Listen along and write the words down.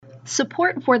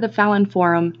Support for the Fallon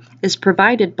Forum is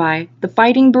provided by The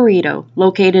Fighting Burrito,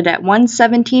 located at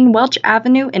 117 Welch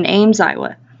Avenue in Ames,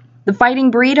 Iowa. The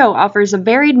Fighting Burrito offers a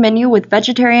varied menu with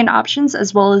vegetarian options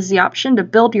as well as the option to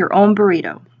build your own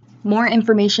burrito. More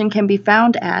information can be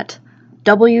found at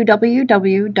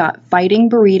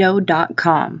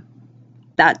www.fightingburrito.com.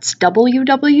 That's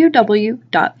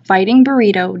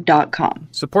www.fightingburrito.com.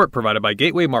 Support provided by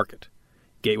Gateway Market.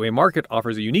 Gateway Market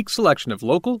offers a unique selection of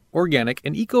local, organic,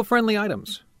 and eco-friendly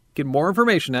items. Get more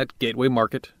information at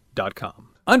gatewaymarket.com.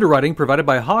 Underwriting provided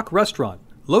by Hawk Restaurant,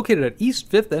 located at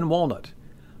East 5th and Walnut.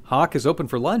 Hawk is open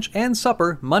for lunch and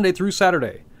supper Monday through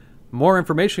Saturday. More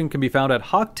information can be found at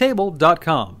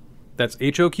hawktable.com. That's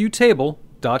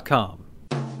HOQtable.com.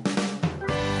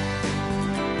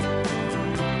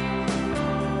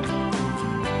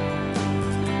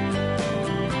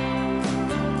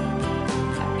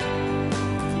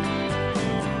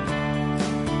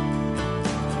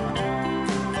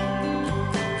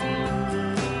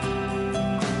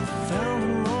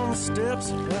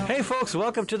 Hey folks,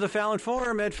 welcome to the Fallon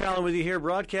Forum. Ed Fallon with you here,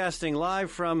 broadcasting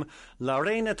live from La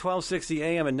Reina, 1260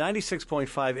 AM and 96.5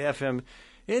 FM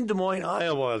in Des Moines,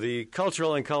 Iowa, the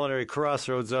cultural and culinary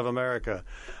crossroads of America.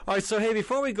 All right, so hey,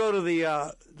 before we go to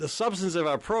the substance of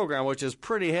our program, which is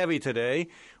pretty heavy today,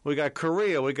 we got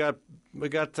Korea, we got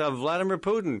Vladimir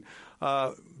Putin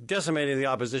decimating the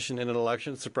opposition in an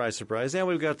election. Surprise, surprise. And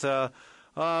we've got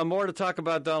more to talk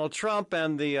about Donald Trump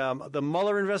and the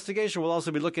Mueller investigation. We'll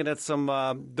also be looking at some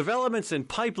developments in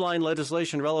pipeline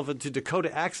legislation relevant to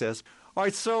Dakota Access. All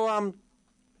right, so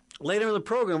later in the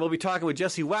program, we'll be talking with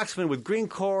Jessye Waxman with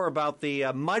Greencorps about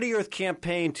the Mighty Earth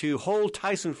campaign to hold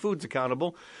Tyson Foods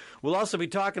accountable. We'll also be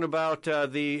talking about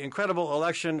the incredible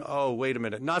election. Oh, wait a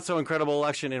minute. Not so incredible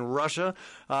election in Russia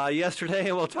yesterday.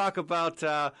 And we'll talk about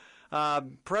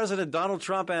President Donald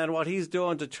Trump and what he's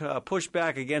doing to push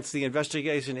back against the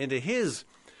investigation into his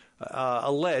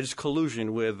alleged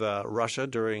collusion with Russia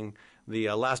during the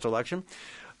last election.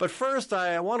 But first,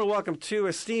 I want to welcome two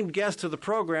esteemed guests to the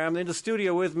program. In the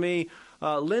studio with me,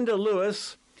 Linda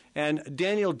Lewis and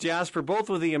Daniel Jasper, both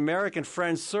with the American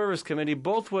Friends Service Committee,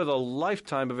 both with a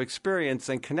lifetime of experience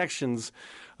and connections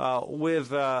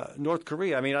with North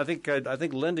Korea. I mean, I think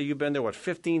Linda, you've been there,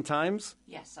 15 times?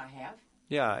 Yes, I have.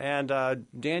 Yeah, and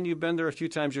Dan, you've been there a few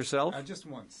times yourself? Just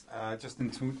once, just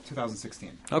in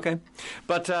 2016. Okay.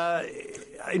 But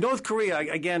North Korea,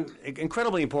 again,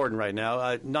 incredibly important right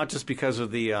now, not just because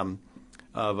of the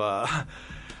for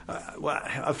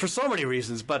so many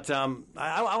reasons, but I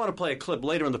want to play a clip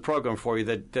later in the program for you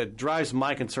that drives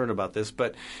my concern about this.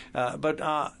 But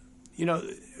you know,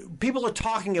 people are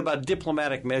talking about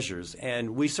diplomatic measures,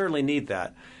 and we certainly need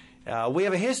that. We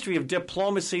have a history of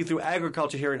diplomacy through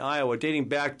agriculture here in Iowa, dating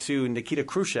back to Nikita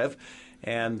Khrushchev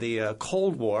and the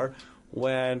Cold War,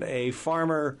 when a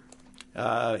farmer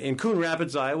in Coon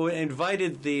Rapids, Iowa,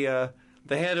 invited the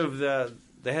head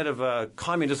of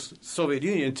communist Soviet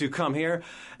Union to come here,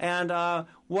 and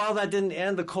while that didn't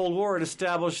end the Cold War, it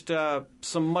established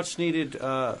some much needed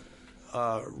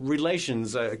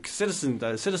relations,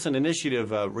 citizen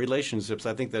initiative relationships,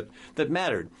 I think that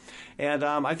mattered. And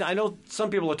I know some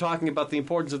people are talking about the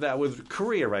importance of that with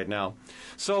Korea right now.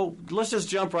 So let's just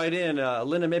jump right in.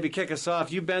 Linda, maybe kick us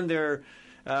off. You've been there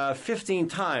 15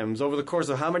 times over the course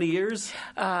of how many years?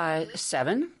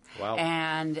 7. Wow.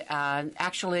 And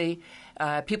actually,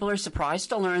 people are surprised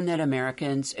to learn that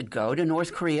Americans go to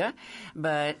North Korea,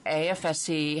 but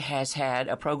AFSC has had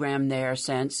a program there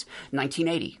since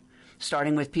 1980.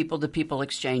 Starting with people-to-people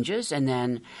exchanges and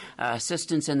then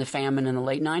assistance in the famine in the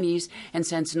late 90s. And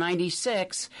since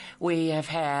 96, we have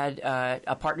had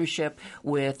a partnership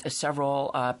with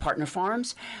several partner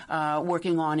farms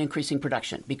working on increasing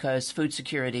production because food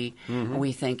security,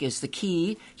 we think, is the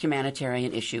key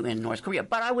humanitarian issue in North Korea.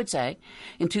 But I would say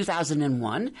in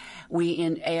 2001, we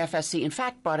in AFSC, in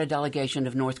fact, brought a delegation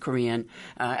of North Korean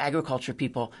agriculture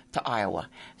people to Iowa.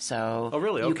 So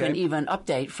you can even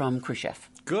update from Khrushchev.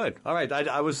 Good. All right.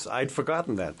 I'd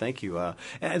forgotten that. Thank you.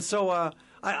 And so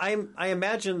I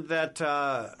imagine that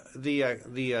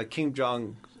the Kim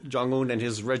Jong-un and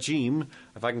his regime,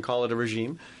 if I can call it a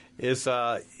regime, is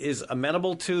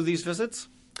amenable to these visits?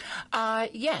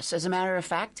 Yes. As a matter of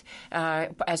fact,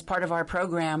 as part of our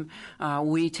program,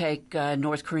 we take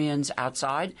North Koreans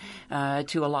outside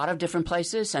to a lot of different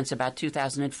places. Since about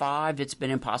 2005, it's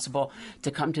been impossible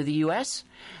to come to the U.S.,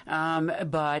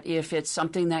 but if it's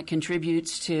something that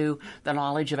contributes to the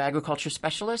knowledge of agriculture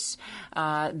specialists,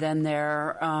 then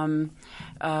they're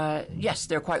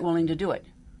quite willing to do it.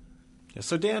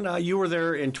 So, Dan, you were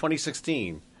there in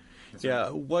 2016. Yeah.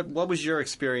 What was your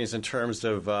experience in terms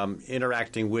of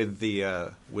interacting with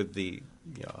the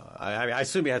I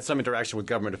assume you had some interaction with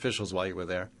government officials while you were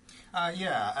there. A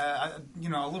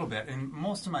little bit. And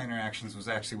most of my interactions was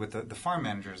actually with the farm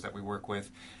managers that we work with.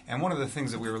 And one of the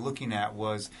things that we were looking at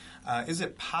was, is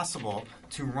it possible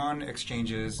to run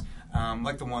exchanges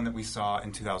like the one that we saw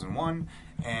in 2001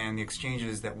 and the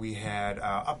exchanges that we had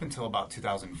up until about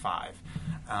 2005?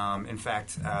 In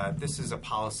fact, this is a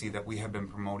policy that we have been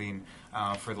promoting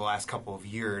for the last couple of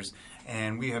years,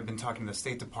 and we have been talking to the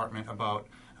State Department about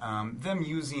them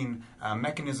using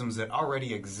mechanisms that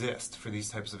already exist for these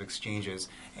types of exchanges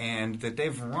and that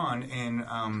they've run in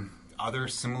other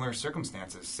similar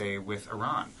circumstances, say with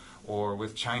Iran or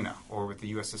with China or with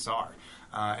the USSR.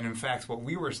 And in fact, what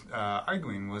we were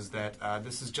arguing was that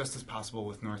this is just as possible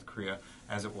with North Korea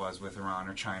as it was with Iran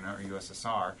or China or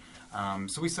USSR.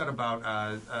 So we set about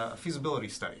a feasibility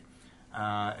study.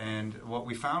 And what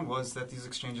we found was that these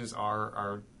exchanges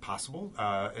are possible,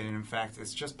 and in fact,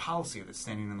 it's just policy that's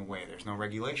standing in the way. There's no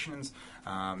regulations,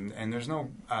 and there's no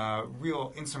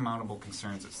real insurmountable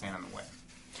concerns that stand in the way.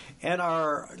 And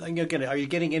are you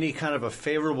getting any kind of a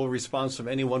favorable response from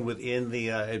anyone within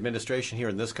the administration here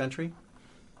in this country?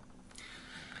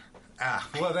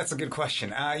 Well, that's a good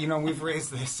question. We've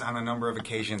raised this on a number of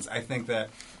occasions. I think that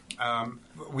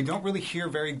we don't really hear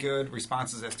very good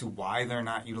responses as to why they're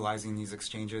not utilizing these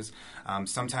exchanges.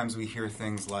 Sometimes we hear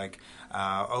things like,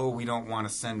 we don't want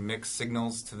to send mixed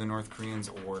signals to the North Koreans,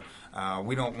 or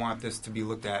we don't want this to be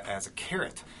looked at as a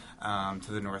carrot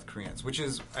to the North Koreans, which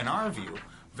is, in our view,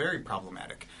 very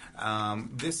problematic.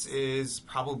 This is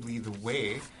probably the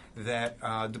way that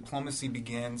diplomacy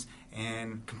begins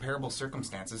in comparable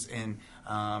circumstances. And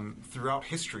throughout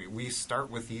history, we start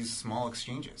with these small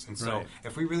exchanges. And so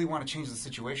if we really want to change the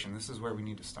situation, this is where we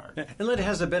need to start. And Linda,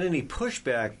 has there been any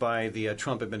pushback by the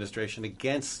Trump administration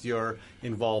against your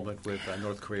involvement with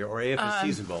North Korea or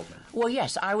AFSC's involvement? Well,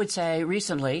 yes. I would say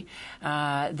recently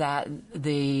that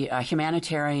the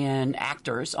humanitarian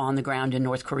actors on the ground in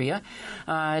North Korea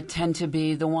tend to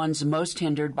be the ones most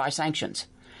hindered by sanctions.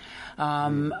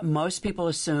 Most people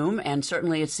assume, and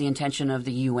certainly it's the intention of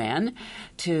the UN,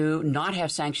 to not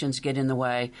have sanctions get in the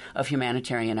way of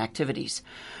humanitarian activities.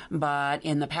 But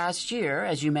in the past year,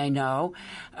 as you may know,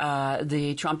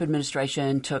 the Trump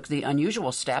administration took the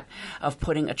unusual step of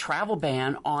putting a travel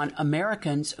ban on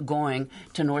Americans going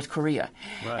to North Korea.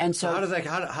 Right. And so how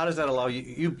does that allow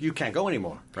you? You can't go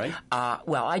anymore, right?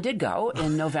 Well, I did go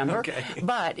in November, Okay.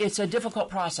 But it's a difficult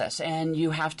process, and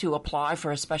you have to apply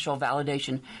for a special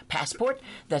validation passport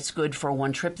that's good for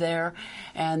one trip there,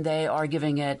 and they are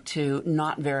giving it to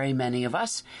not very many of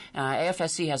us.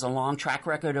 AFSC has a long track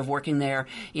record of working there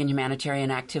in humanitarian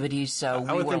activities, so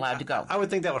we were allowed to go. I would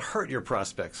think that would hurt your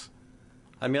prospects.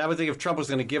 I mean, I would think if Trump was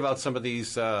going to give out some of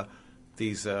these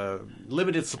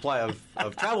limited supply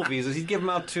of travel visas, he'd give them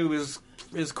out to his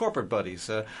corporate buddies,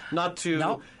 not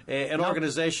to an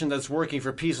organization that's working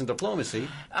for peace and diplomacy.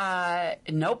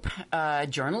 Nope.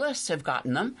 Journalists have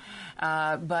gotten them,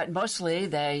 but mostly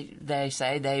they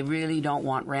say they really don't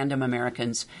want random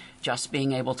Americans just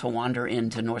being able to wander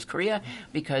into North Korea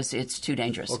because it's too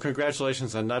dangerous. Well,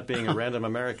 congratulations on not being a random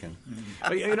American.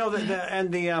 But,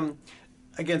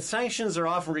 again, sanctions are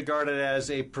often regarded as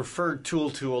a preferred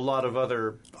tool to a lot of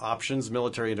other options,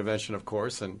 military intervention, of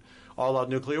course, and all-out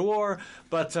nuclear war.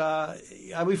 But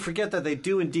we forget that they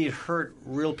do indeed hurt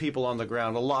real people on the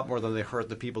ground a lot more than they hurt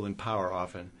the people in power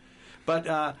often.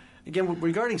 But again,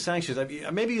 regarding sanctions,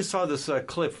 maybe you saw this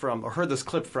clip from, or heard this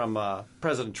clip from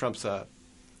President Trump's.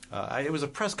 It was a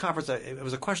press conference. It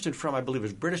was a question from, I believe,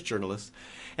 a British journalist,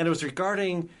 and it was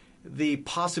regarding the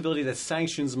possibility that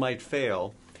sanctions might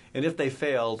fail. And if they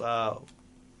failed,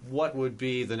 what would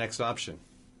be the next option?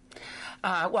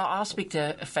 Well, I'll speak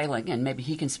to Fallon, and maybe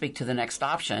he can speak to the next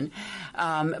option.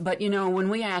 But, when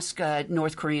we ask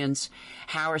North Koreans,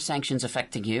 how are sanctions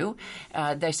affecting you,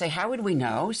 they say, how would we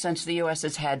know, since the U.S.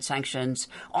 has had sanctions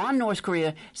on North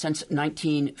Korea since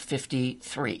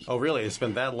 1953? Oh, really? It's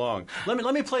been that long.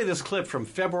 Let me play this clip from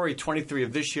February 23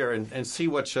 of this year and see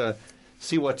what you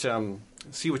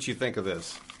think of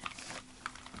this.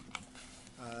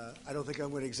 I don't think I'm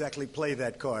going to exactly play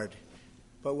that card,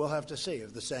 but we'll have to see.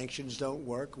 If the sanctions don't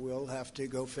work, we'll have to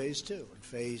go phase two.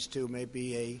 Phase two may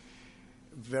be a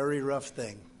very rough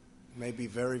thing, may be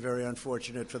very, very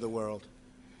unfortunate for the world,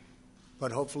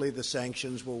 but hopefully the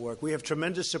sanctions will work. We have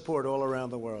tremendous support all around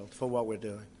the world for what we're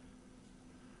doing.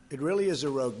 It really is a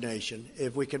rogue nation.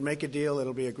 If we can make a deal,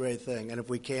 it'll be a great thing, and if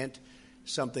we can't,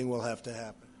 something will have to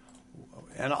happen.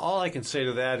 And all I can say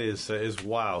to that is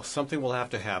wow, something will have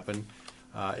to happen.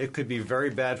 It could be very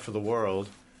bad for the world.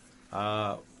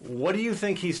 What do you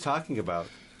think he's talking about?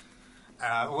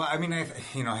 Well, I mean,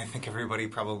 I think everybody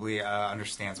probably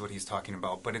understands what he's talking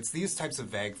about, but it's these types of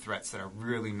vague threats that are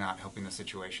really not helping the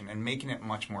situation and making it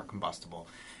much more combustible.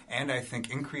 And I think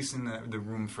increasing the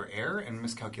room for error and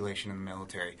miscalculation in the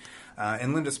military.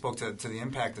 And Linda spoke to the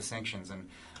impact of sanctions, and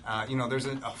there's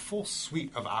a full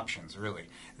suite of options, really,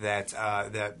 that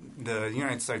the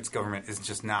United States government is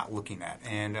just not looking at,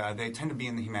 and they tend to be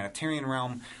in the humanitarian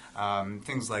realm.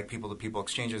 Things like people-to-people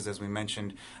exchanges, as we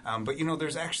mentioned. But,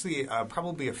 there's actually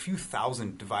probably a few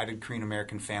thousand divided Korean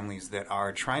American families that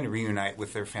are trying to reunite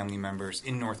with their family members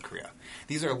in North Korea.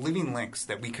 These are living links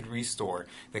that we could restore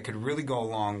that could really go a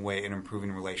long way in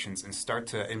improving relations and start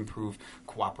to improve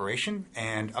cooperation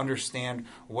and understand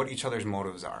what each other's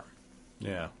motives are.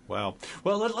 Yeah, wow.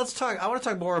 Well, let's talk. I want to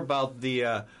talk more about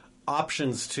the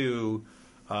options to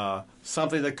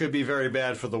something that could be very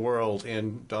bad for the world,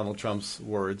 in Donald Trump's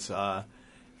words,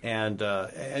 and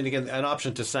again, an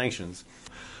option to sanctions.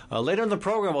 Later in the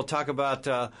program, we'll talk about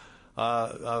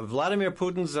Vladimir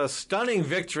Putin's stunning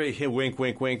victory, wink,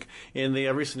 wink, wink, in the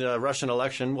recent Russian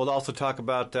election. We'll also talk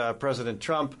about President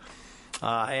Trump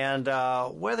and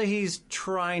whether he's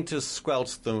trying to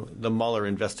squelch the Mueller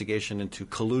investigation into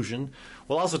collusion.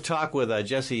 We'll also talk with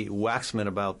Jessye Waxman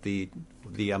about the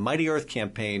Mighty Earth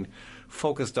campaign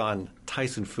focused on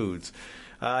Tyson Foods.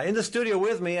 In the studio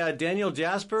with me, Daniel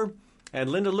Jasper and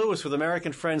Linda Lewis with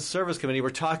American Friends Service Committee. We're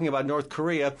talking about North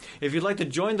Korea. If you'd like to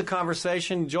join the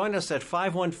conversation, join us at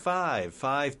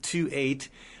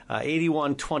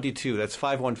 515-528-8122. That's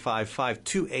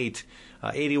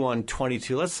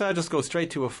 515-528-8122. Let's just go straight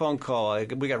to a phone call.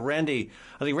 We got Randy.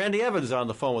 I think Randy Evans on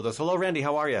the phone with us. Hello, Randy.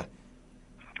 How are you?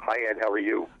 Hi, Ed. How are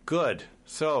you? Good.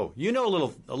 So you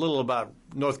know a little about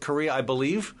North Korea, I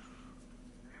believe.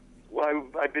 Well,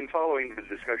 I've been following the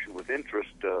discussion with interest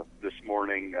this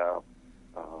morning.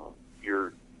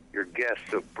 Your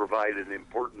guests have provided an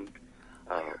important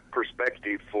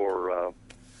perspective for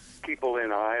people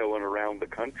in Iowa and around the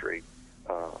country.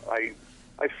 I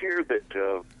fear that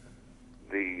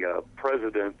the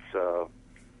president's,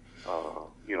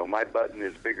 my button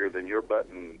is bigger than your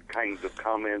button kinds of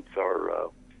comments are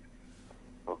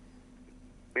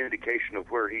indication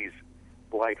of where he's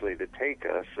likely to take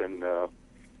us, and I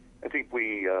think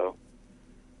we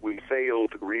fail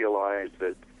to realize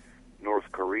that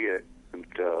North Korea isn't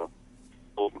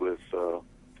filled with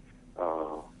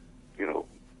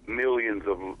millions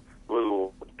of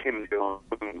little Kim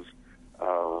Jong-uns.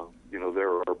 There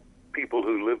are people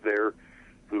who live there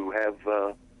who have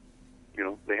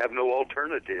they have no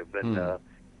alternative, and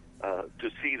to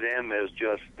see them as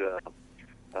just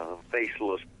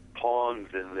faceless pawns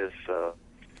in this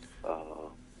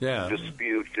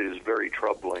dispute is very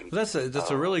troubling. That's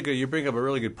a really good. You bring up a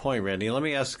really good point, Randy. Let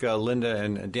me ask Linda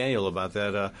and Daniel about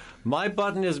that. My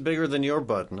button is bigger than your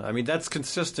button. I mean, that's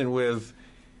consistent with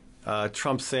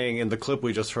Trump saying in the clip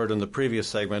we just heard in the previous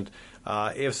segment,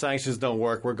 if sanctions don't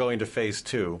work, we're going to phase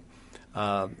 2.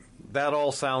 That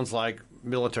all sounds like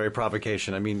military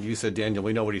provocation. I mean, you said, Daniel,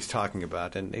 we know what he's talking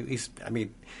about, and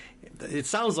it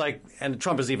sounds like, and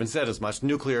Trump has even said as much,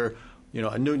 nuclear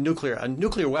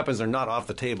weapons are not off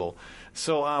the table.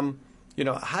 So,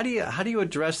 how do you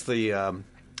address the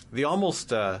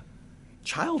almost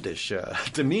childish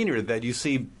demeanor that you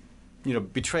see,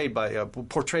 portrayed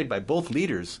by both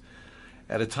leaders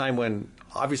at a time when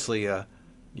obviously,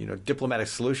 diplomatic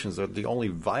solutions are the only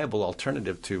viable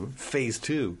alternative to phase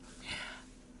 2?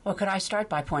 Well, could I start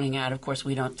by pointing out, of course,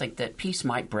 we don't think that peace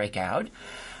might break out,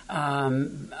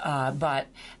 but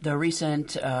the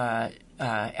recent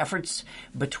efforts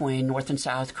between North and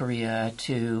South Korea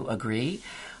to agree.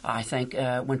 I think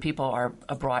when people are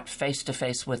brought face to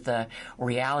face with the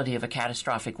reality of a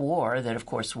catastrophic war that, of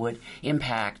course, would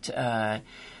impact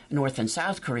North and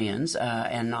South Koreans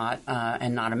and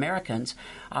not Americans,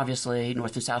 obviously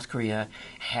North and South Korea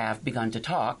have begun to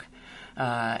talk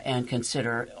and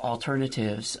consider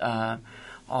alternatives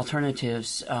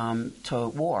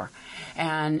to war.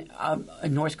 And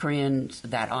North Koreans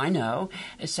that I know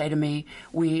say to me,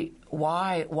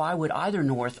 why would either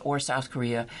North or South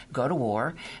Korea go to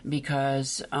war?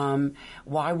 Because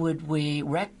why would we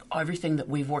wreck everything that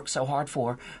we've worked so hard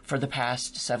for the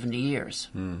past 70 years?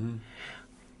 Mm-hmm.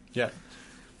 Yeah.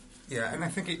 Yeah, and I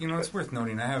think it's worth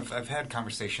noting. I've had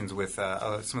conversations with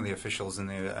some of the officials in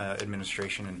the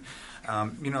administration, and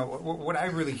what I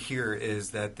really hear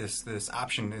is that this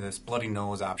option, this bloody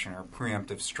nose option, or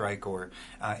preemptive strike, or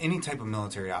any type of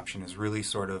military option, has really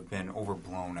sort of been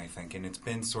overblown, I think, and it's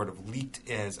been sort of leaked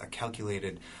as a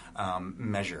calculated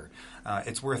measure.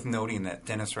 It's worth noting that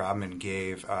Dennis Rodman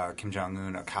gave Kim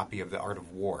Jong-un a copy of The Art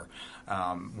of War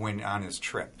when on his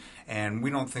trip, and we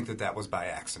don't think that was by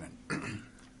accident.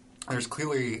 there's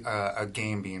clearly a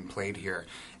game being played here,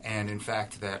 and in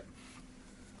fact that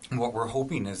what we're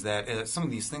hoping is that some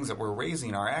of these things that we're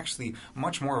raising are actually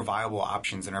much more viable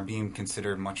options and are being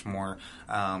considered much more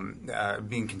by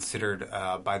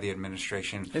the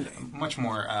administration much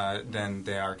more than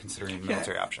they are considering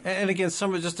military options. And again,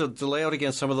 just to lay out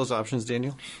again some of those options,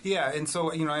 Daniel. Yeah, and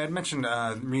so I had mentioned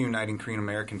reuniting Korean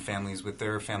American families with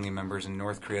their family members in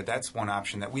North Korea. That's one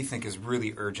option that we think is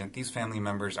really urgent. These family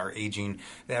members are aging;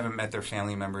 they haven't met their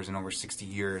family members in over 60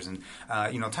 years, and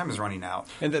time is running out.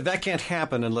 And that can't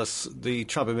happen unless the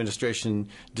Trump administration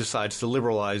decides to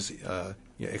liberalize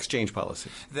exchange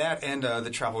policies. That and the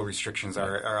travel restrictions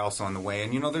are also on the way.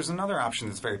 And, there's another option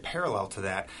that's very parallel to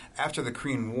that. After the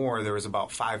Korean War, there was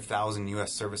about 5,000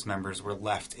 U.S. service members were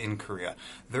left in Korea.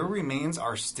 Their remains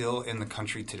are still in the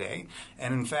country today.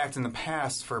 And, in fact, in the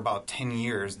past, for about 10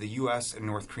 years, the U.S. and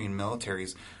North Korean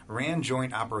militaries ran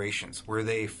joint operations where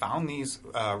they found these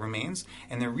remains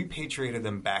and they repatriated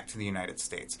them back to the United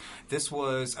States. This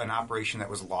was an operation that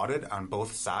was lauded on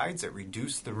both sides. It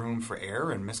reduced the room for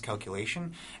error and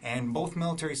miscalculation, and both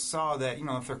militaries saw that,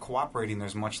 if they're cooperating,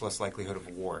 there's much less likelihood of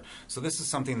war. So this is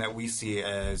something that we see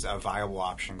as a viable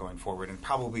option going forward and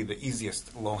probably the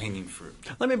easiest low-hanging fruit.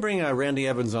 Let me bring Randy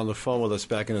Evans on the phone with us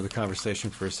back into the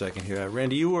conversation for a second here.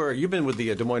 Randy, you've been with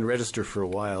the Des Moines Register for a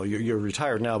while. You're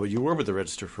retired now, but you were with the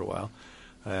Register for a while.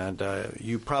 And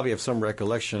you probably have some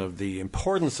recollection of the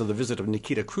importance of the visit of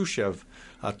Nikita Khrushchev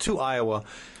to Iowa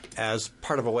as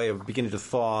part of a way of beginning to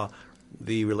thaw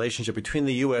the relationship between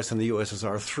the U.S. and the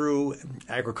USSR through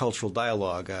agricultural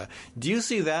dialogue. Do you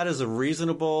see that as a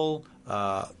reasonable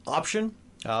option?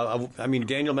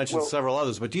 Daniel mentioned several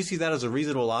others, but do you see that as a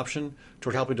reasonable option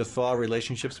toward helping to thaw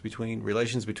relations between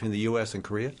the U.S. and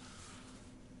Korea?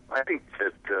 I think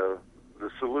that the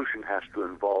solution has to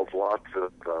involve lots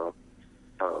of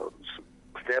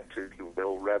steps, if you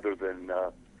will, rather than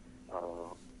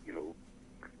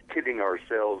kidding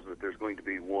ourselves that there's going to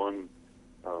be one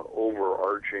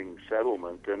overarching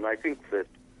settlement. And I think that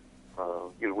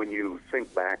when you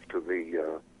think back to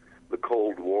the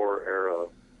Cold War era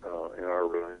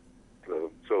in the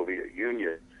Soviet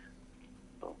Union,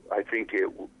 I think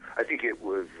it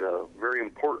was very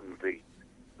important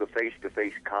the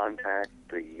face-to-face contact,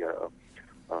 the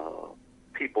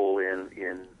people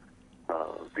in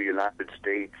the United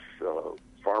States,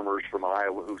 farmers from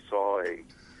Iowa who saw a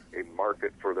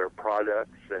market for their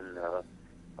products, and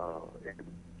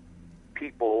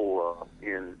people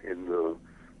in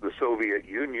the Soviet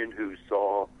Union who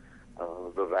saw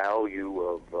the value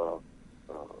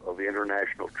of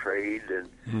international trade, and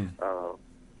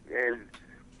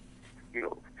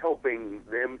helping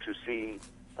them to see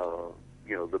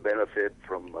the benefit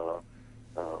from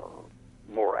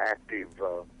more active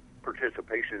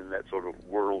participation in that sort of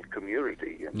world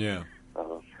community. And,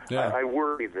 I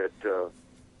worry that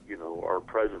our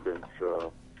president's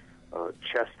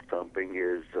chest thumping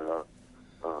is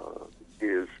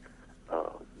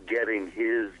getting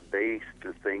his base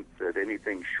to think that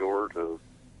anything short of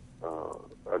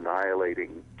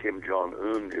annihilating Kim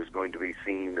Jong-un is going to be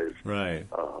seen as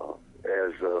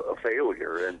a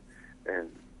failure, and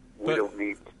we don't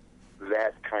need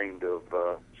that kind of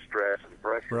stress and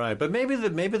pressure. Right, but maybe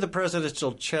the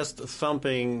presidential chest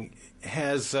thumping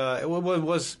has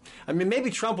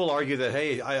maybe Trump will argue that,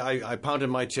 hey, I pounded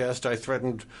my chest, I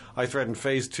threatened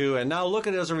phase 2, and now look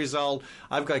at it, as a result,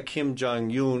 I've got Kim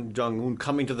Jong-un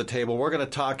coming to the table. We're going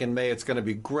to talk in May. It's going to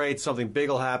be great. Something big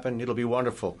will happen. It'll be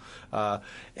wonderful.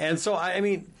 And so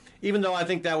even though I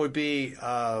think that would be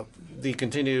the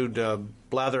continued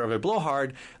blather of a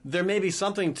blowhard, there may be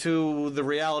something to the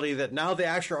reality that now they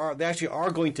actually are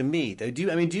going to meet. Do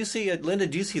you see it, Linda?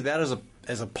 Do you see that as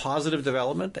a positive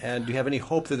development? And do you have any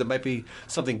hope that there might be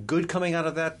something good coming out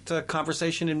of that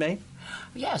conversation in May?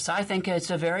 Yes, I think it's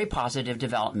a very positive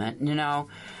development.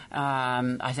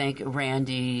 I think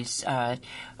Randy's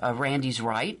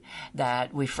right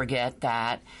that we forget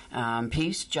that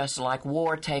peace, just like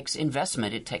war, takes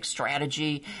investment. It takes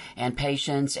strategy and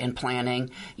patience and planning.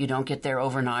 You don't get there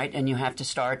overnight, and you have to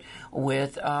start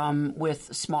with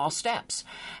small steps.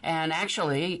 And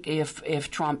actually,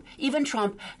 if Trump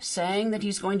saying that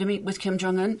he's going to meet with Kim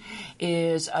Jong-un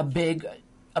is a big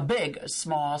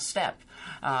small step,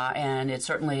 and it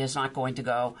certainly is not going to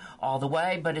go all the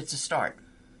way, but it's a start.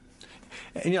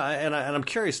 And I'm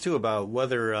curious too about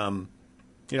whether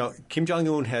Kim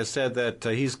Jong-un has said that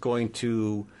he's going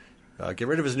to get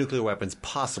rid of his nuclear weapons,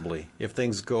 possibly, if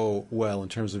things go well in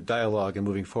terms of dialogue and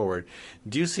moving forward.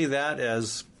 Do you see that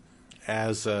as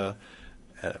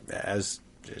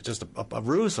just a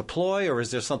ruse, a ploy, or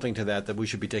is there something to that we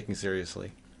should be taking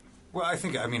seriously? Well, I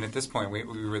think, at this point, we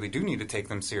really do need to take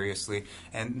them seriously,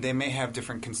 and they may have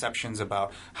different conceptions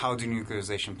about how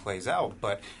denuclearization plays out,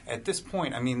 but at this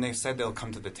point, they said they'll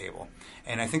come to the table,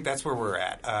 and I think that's where we're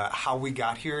at. How we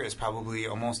got here is probably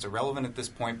almost irrelevant at this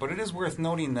point, but it is worth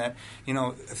noting that,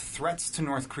 threats to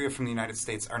North Korea from the United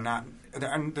States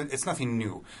it's nothing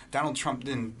new. Donald Trump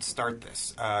didn't start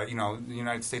this. The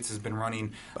United States has been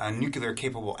running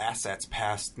nuclear-capable assets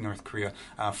past North Korea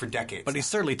for decades. But he's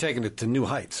certainly taken it to new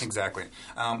heights. Exactly.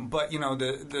 But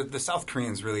the South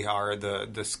Koreans really are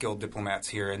the skilled diplomats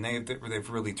here, and they've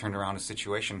really turned around a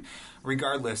situation.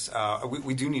 Regardless,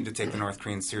 we do need to take the North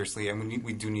Koreans seriously, and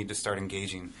we do need to start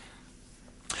engaging.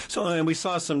 So, and we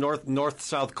saw some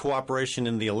North-South cooperation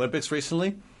in the Olympics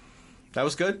recently. That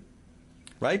was good.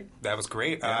 Right? That was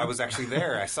great. I was actually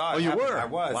there. I saw it. Oh, you were? I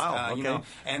was. Wow. Okay.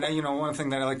 One thing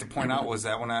that I like to point out was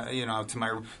that when to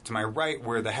my right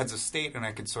were the heads of state, and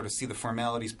I could sort of see the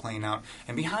formalities playing out.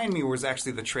 And behind me was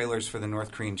actually the trailers for the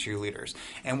North Korean cheerleaders.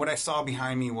 And what I saw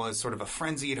behind me was sort of a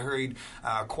frenzied, hurried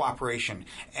cooperation.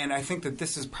 And I think that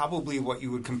this is probably what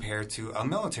you would compare to a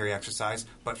military exercise,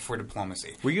 but for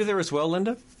diplomacy. Were you there as well,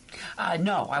 Linda?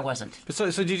 No, I wasn't.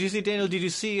 So did you see, Daniel, did you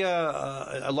see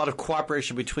a lot of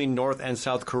cooperation between North and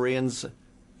South Koreans,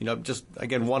 just,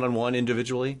 again, one-on-one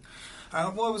individually?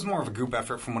 Well, it was more of a group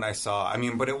effort from what I saw.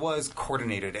 But it was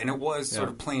coordinated, and it was sort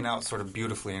of playing out sort of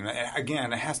beautifully. And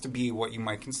again, it has to be what you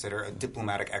might consider a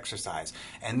diplomatic exercise.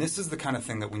 And this is the kind of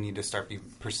thing that we need to start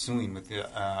pursuing with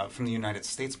from the United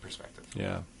States perspective.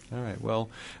 Yeah. All right. Well,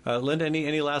 Linda,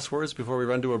 any last words before we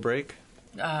run to a break?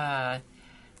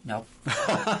 No.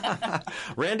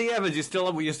 Randy Evans, you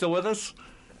still with us?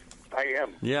 I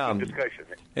am. Yeah. Good discussion.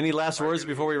 Any last words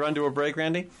before we run to a break,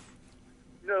 Randy?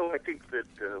 No, I think that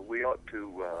we ought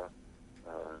to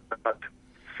not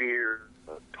fear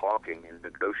talking and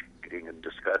negotiating and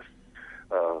discuss.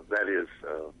 That is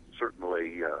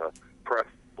certainly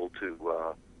preferable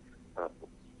to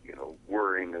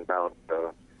worrying about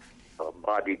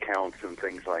body counts and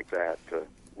things like that.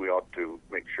 We ought to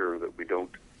make sure that we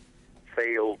don't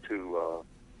fail to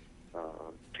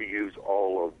use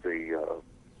all of the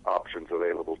options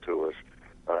available to us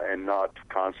and not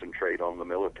concentrate on the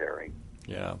military.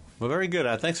 Yeah. Well, very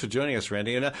good. Thanks for joining us,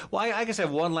 Randy. And I guess I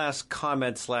have one last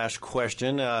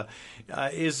comment/question.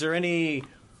 Is there any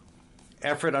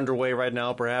effort underway right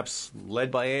now, perhaps led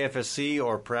by AFSC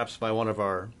or perhaps by one of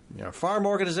our farm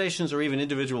organizations or even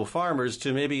individual farmers,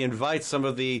 to maybe invite some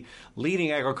of the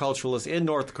leading agriculturalists in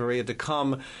North Korea to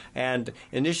come and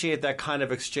initiate that kind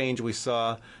of exchange we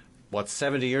saw,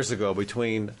 70 years ago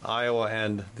between Iowa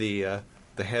and the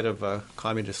head of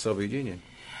communist Soviet Union?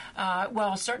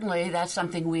 Well, certainly that's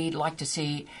something we'd like to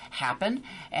see happen,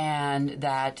 and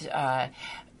that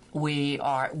we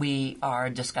are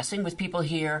discussing with people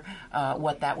here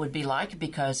what that would be like,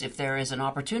 because if there is an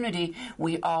opportunity,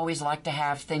 we always like to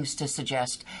have things to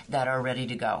suggest that are ready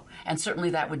to go. And certainly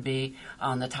that would be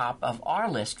on the top of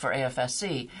our list for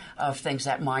AFSC of things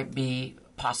that might be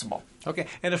possible. Okay.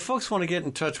 And if folks want to get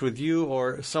in touch with you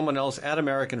or someone else at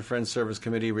American Friends Service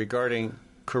Committee regarding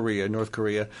North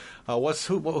Korea,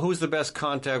 who's the best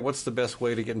contact? What's the best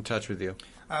way to get in touch with you?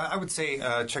 I would say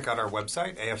check out our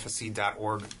website,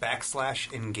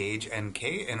 afsc.org/engage-NK,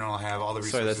 and it'll have all the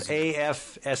resources. Sorry,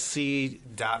 that's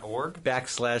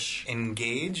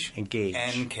afsc.org/engage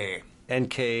NK.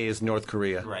 NK is North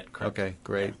Korea. Right, correct. Okay,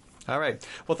 great. All right.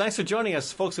 Well, thanks for joining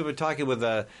us. Folks, we've been talking with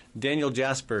Daniel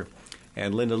Jasper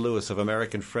and Linda Lewis of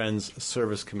American Friends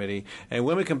Service Committee. And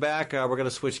when we come back, we're going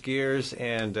to switch gears,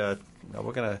 and we're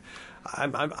going to...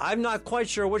 I'm not quite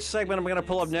sure which segment I'm going to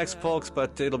pull up next, folks,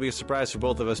 but it'll be a surprise for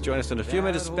both of us. Join us in a few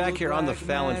minutes back here on the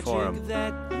Fallon Forum.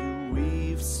 That you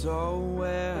weave so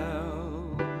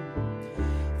well,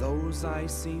 those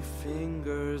icy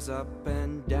fingers up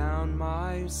and down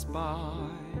my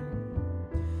spine.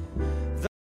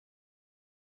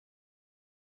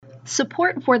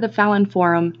 Support for the Fallon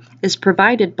Forum is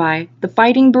provided by The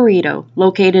Fighting Burrito,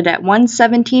 located at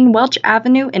 117 Welch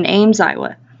Avenue in Ames,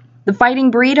 Iowa. The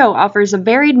Fighting Burrito offers a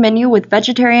varied menu with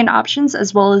vegetarian options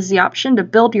as well as the option to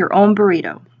build your own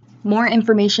burrito. More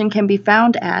information can be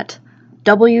found at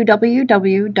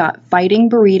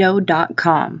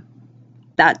www.fightingburrito.com.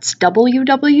 That's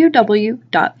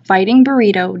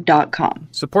www.fightingburrito.com.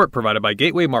 Support provided by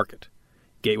Gateway Market.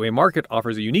 Gateway Market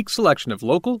offers a unique selection of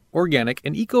local, organic,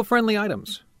 and eco-friendly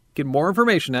items. Get more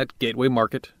information at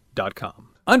gatewaymarket.com.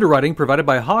 Underwriting provided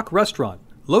by Hawk Restaurant,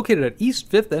 located at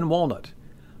East 5th and Walnut.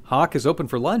 Hawk is open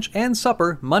for lunch and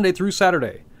supper Monday through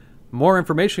Saturday. More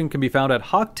information can be found at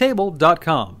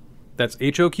hawktable.com. That's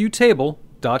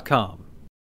HOQtable.com.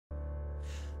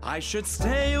 I should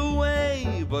stay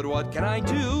away, but what can I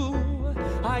do?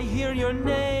 I hear your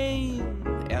name,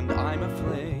 and I'm a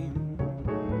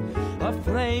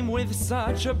flame with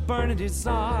such a burning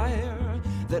desire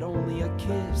that only a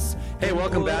kiss. Hey,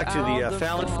 welcome back to the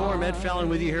Fallon Forum. Ed Fallon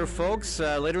with you here, folks.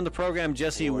 Later in the program,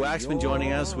 Jessye Waxman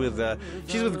joining us with,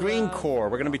 she's with Greencorps.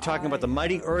 We're going to be talking about the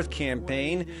Mighty Earth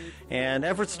campaign and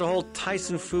efforts to hold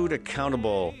Tyson Food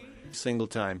accountable single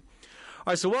time.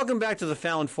 All right, so welcome back to the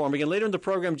Fallon Forum. Again, later in the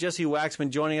program, Jessye Waxman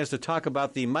joining us to talk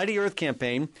about the Mighty Earth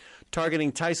campaign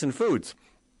targeting Tyson Foods.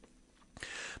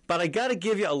 But I got to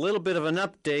give you a little bit of an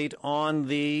update on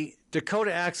the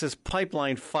Dakota Access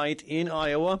pipeline fight in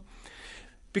Iowa,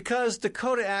 because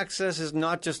Dakota Access is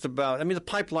not just about, the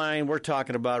pipeline we're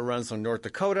talking about runs from North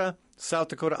Dakota, South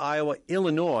Dakota, Iowa,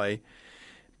 Illinois,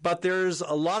 but there's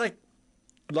a lot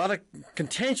of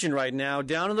contention right now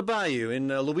down in the bayou in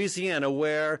Louisiana,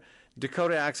 where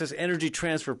Dakota Access, Energy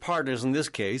Transfer Partners in this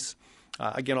case,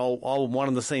 again, all one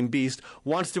and the same beast,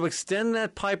 wants to extend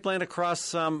that pipeline across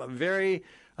some very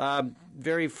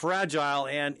fragile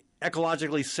and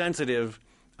ecologically sensitive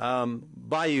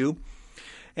bayou.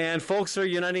 And folks are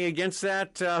uniting against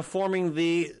that, forming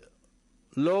the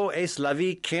Lo Es La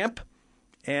Vie camp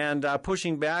and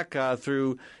pushing back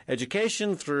through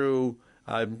education, through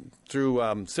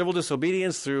civil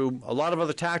disobedience, through a lot of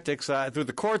other tactics, through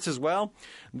the courts as well.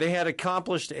 They had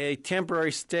accomplished a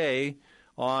temporary stay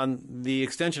on the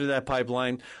extension of that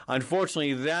pipeline.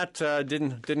 Unfortunately, that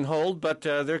didn't hold, but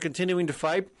they're continuing to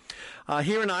fight.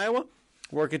 Here in Iowa,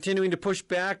 we're continuing to push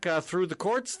back through the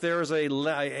courts. There is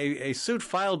a suit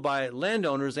filed by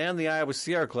landowners and the Iowa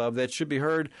Sierra Club that should be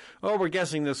heard, we're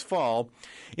guessing this fall.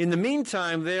 In the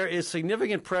meantime, there is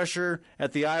significant pressure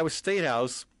at the Iowa State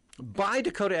House by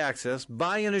Dakota Access,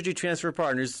 by Energy Transfer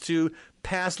Partners, to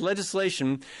pass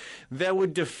legislation that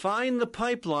would define the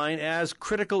pipeline as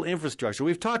critical infrastructure.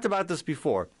 We've talked about this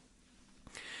before.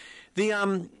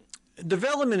 The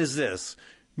development is this.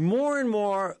 More and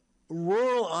more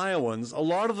rural Iowans, a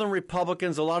lot of them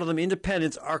Republicans, a lot of them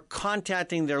independents, are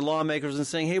contacting their lawmakers and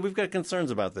saying, hey, we've got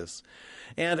concerns about this.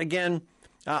 And again,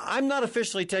 I'm not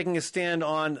officially taking a stand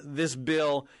on this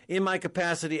bill in my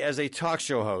capacity as a talk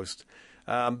show host.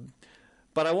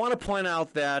 But I want to point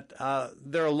out that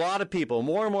there are a lot of people,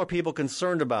 more and more people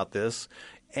concerned about this.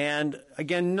 And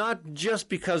again, not just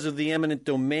because of the eminent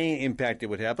domain impact it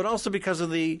would have, but also because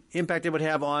of the impact it would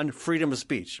have on freedom of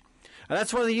speech. And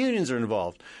that's why the unions are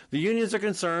involved. The unions are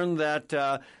concerned that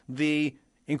the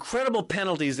incredible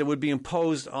penalties that would be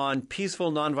imposed on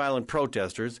peaceful, nonviolent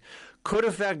protesters could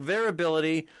affect their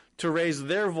ability to raise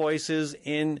their voices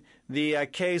in the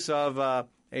case of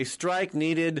a strike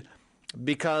needed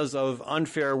because of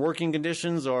unfair working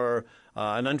conditions or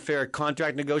an unfair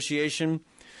contract negotiation.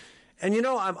 And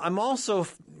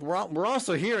we're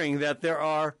also hearing that there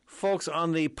are folks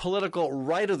on the political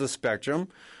right of the spectrum,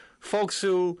 folks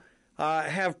who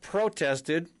have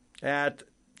protested at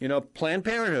Planned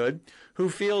Parenthood, who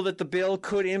feel that the bill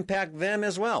could impact them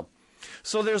as well.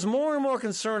 So there's more and more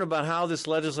concern about how this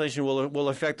legislation will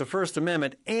affect the First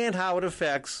Amendment and how it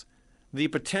affects the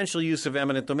potential use of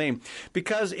eminent domain.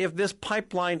 Because if this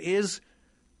pipeline is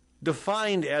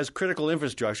defined as critical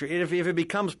infrastructure, if it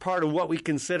becomes part of what we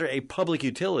consider a public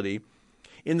utility,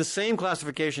 in the same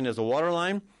classification as a water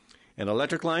line, an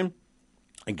electric line,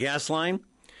 a gas line,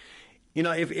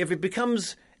 if it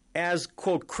becomes as,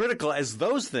 quote, critical as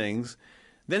those things,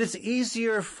 then it's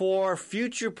easier for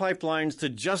future pipelines to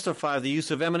justify the use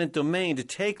of eminent domain to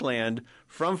take land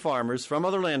from farmers, from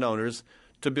other landowners,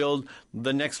 to build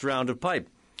the next round of pipe.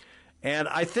 And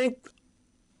I think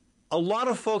a lot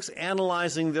of folks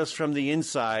analyzing this from the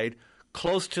inside,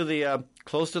 close to the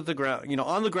ground,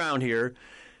 on the ground here,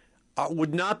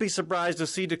 would not be surprised to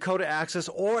see Dakota Access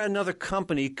or another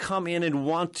company come in and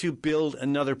want to build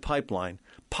another pipeline,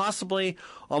 possibly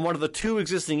on one of the two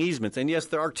existing easements. And yes,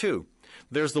 there are two.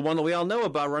 There's the one that we all know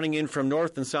about running in from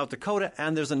North and South Dakota,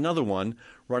 and there's another one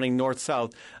running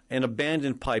north-south, an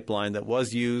abandoned pipeline that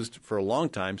was used for a long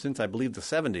time, since I believe the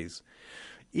 70s.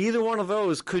 Either one of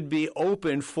those could be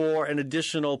open for an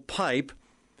additional pipe,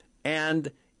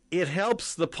 and it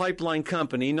helps the pipeline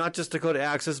company, not just Dakota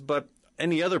Access, but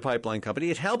any other pipeline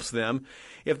company. It helps them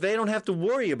if they don't have to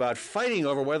worry about fighting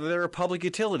over whether they're a public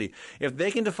utility. If they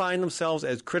can define themselves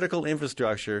as critical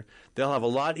infrastructure, they'll have a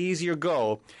lot easier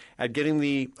go at getting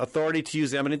the authority to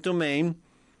use eminent domain,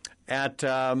 at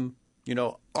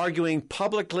arguing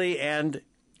publicly and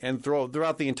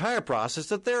throughout the entire process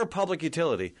that they're a public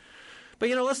utility. But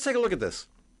let's take a look at this.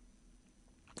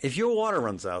 If your water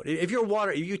runs out, if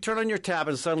you turn on your tap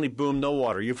and suddenly, boom, no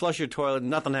water. You flush your toilet and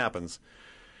nothing happens.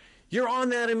 You're on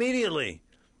that immediately.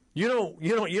 You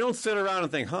don't sit around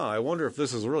and think, I wonder if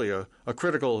this is really a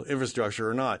critical infrastructure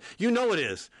or not. You know it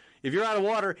is. If you're out of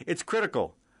water, it's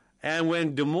critical. And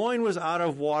when Des Moines was out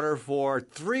of water for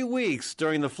 3 weeks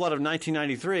during the flood of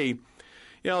 1993,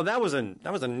 that was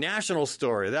a national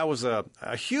story. That was a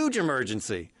huge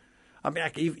emergency. I mean,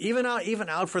 even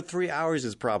out for 3 hours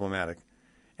is problematic.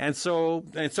 And so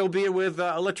be it with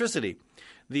electricity.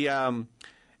 An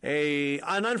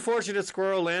unfortunate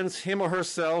squirrel lands him or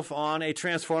herself on a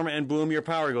transformer and boom, your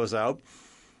power goes out,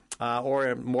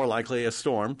 or more likely a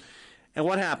storm. And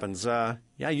what happens?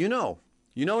 You know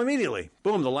immediately.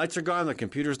 Boom, the lights are gone. The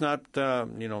computer's not.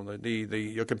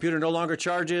 Your computer no longer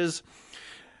charges.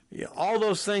 All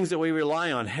those things that we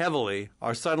rely on heavily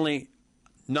are suddenly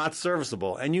not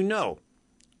serviceable, and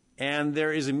and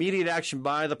there is immediate action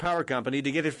by the power company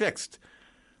to get it fixed.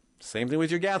 Same thing with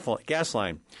your gas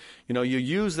line. You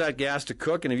use that gas to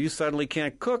cook, and if you suddenly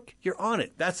can't cook, you're on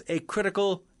it. That's a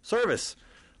critical service.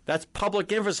 That's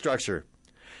public infrastructure.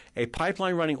 A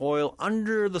pipeline running oil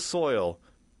under the soil,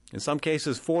 in some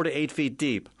cases 4 to 8 feet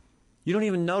deep, you don't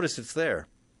even notice it's there.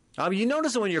 You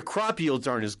notice it when your crop yields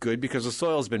aren't as good because the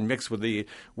soil has been mixed with the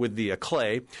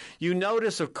clay. You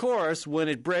notice, of course, when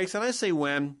it breaks, and I say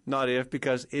when, not if,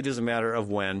 because it is a matter of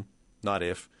when, not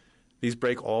if. These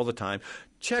break all the time.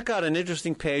 Check out an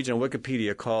interesting page on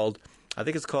Wikipedia called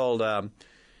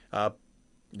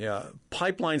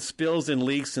Pipeline Spills and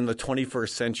Leaks in the 21st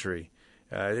Century.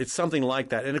 It's something like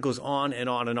that, and it goes on and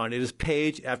on and on. It is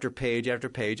page after page after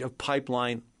page of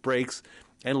pipeline breaks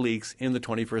and leaks in the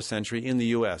 21st century in the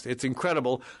U.S. It's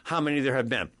incredible how many there have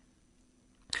been.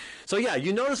 So,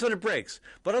 you notice when it breaks.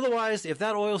 But otherwise, if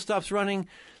that oil stops running,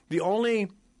 the only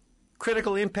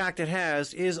critical impact it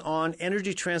has is on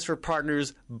Energy Transfer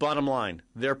Partners' bottom line,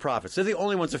 their profits. They're the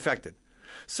only ones affected.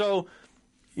 So,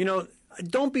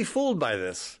 don't be fooled by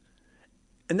this.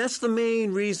 And that's the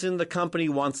main reason the company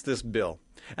wants this bill.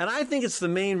 And I think it's the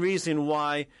main reason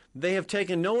why they have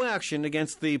taken no action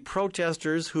against the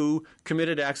protesters who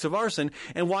committed acts of arson,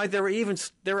 and why there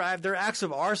are acts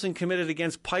of arson committed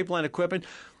against pipeline equipment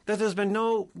that there's been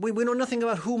we know nothing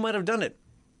about who might have done it.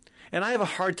 And I have a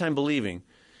hard time believing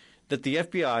that the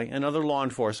FBI and other law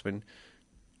enforcement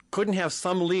couldn't have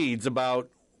some leads about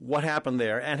what happened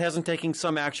there and hasn't taken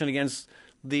some action against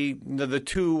the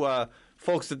two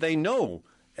folks that they know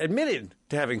admitted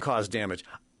to having caused damage.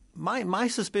 My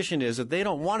suspicion is that they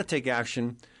don't want to take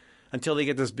action until they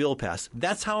get this bill passed.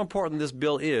 That's how important this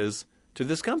bill is to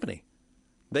this company.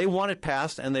 They want it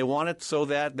passed, and they want it so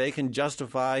that they can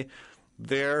justify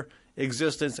their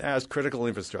existence as critical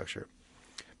infrastructure.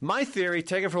 My theory,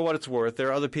 take it for what it's worth, there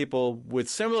are other people with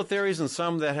similar theories and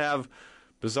some that have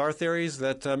bizarre theories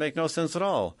that make no sense at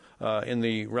all, in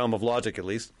the realm of logic at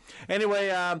least. Anyway,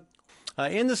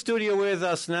 in the studio with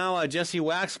us now, Jessye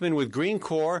Waxman with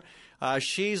Greencorps.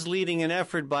 She's leading an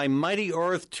effort by Mighty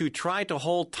Earth to try to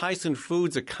hold Tyson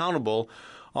Foods accountable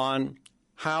on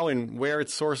how and where it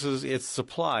sources its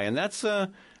supply. And that's a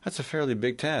fairly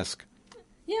big task.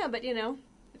 Yeah, but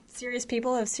serious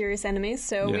people have serious enemies,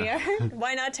 so we are.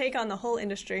 Why not take on the whole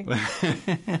industry?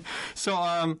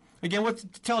 So, again,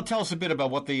 tell us a bit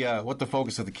about what the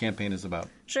focus of the campaign is about.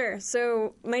 Sure.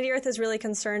 So, Mighty Earth is really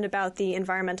concerned about the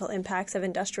environmental impacts of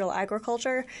industrial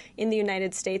agriculture. In the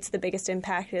United States, the biggest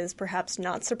impact is, perhaps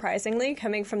not surprisingly,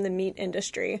 coming from the meat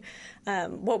industry.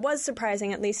 What was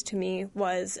surprising, at least to me,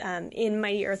 was in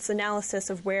Mighty Earth's analysis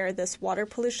of where this water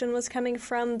pollution was coming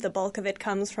from. The bulk of it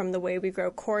comes from the way we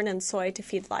grow corn and soy to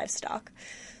feed livestock.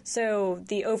 So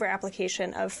the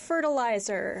over-application of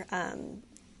fertilizer,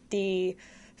 the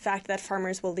fact that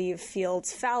farmers will leave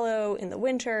fields fallow in the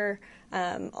winter,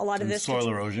 a lot of this soil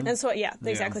erosion. And so,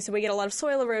 exactly. So we get a lot of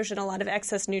soil erosion, a lot of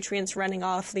excess nutrients running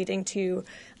off, leading to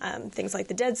things like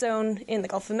the dead zone in the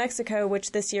Gulf of Mexico,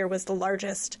 which this year was the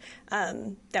largest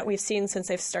that we've seen since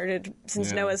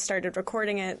NOAA's started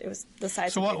recording it. It was the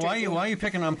size. So why are you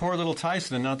picking on poor little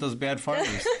Tyson and not those bad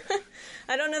farmers?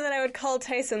 I don't know that I would call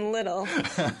Tyson little.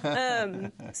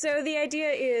 So the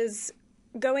idea is,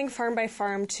 going farm by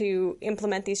farm to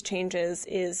implement these changes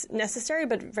is necessary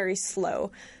but very slow,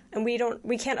 and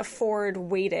we can't afford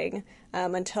waiting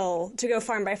to go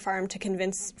farm by farm to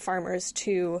convince farmers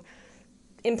to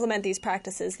implement these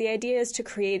practices. The idea is to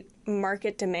create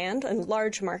market demand, and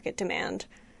large market demand,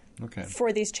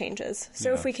 for these changes.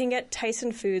 So if we can get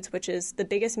Tyson Foods, which is the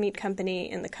biggest meat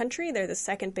company in the country, they're the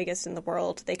second biggest in the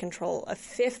world. They control a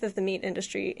fifth of the meat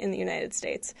industry in the United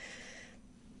States.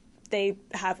 They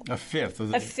have a fifth.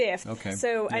 Okay.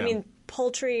 So, I mean,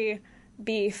 poultry,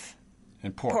 beef,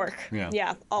 and pork.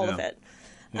 All of it.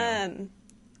 Yeah.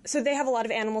 So they have a lot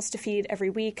of animals to feed every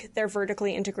week. They're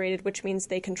vertically integrated, which means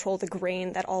they control the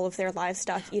grain that all of their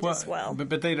livestock eat as well.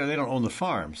 But they don't own the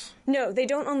farms. No, they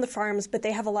don't own the farms, but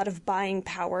they have a lot of buying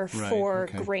power for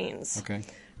grains. Okay.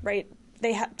 Right?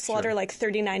 They slaughter like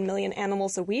 39 million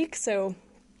animals a week, so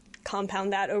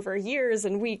compound that over years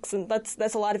and weeks, and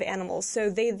that's a lot of animals.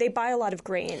 So they buy a lot of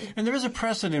grain. And there is a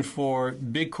precedent for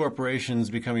big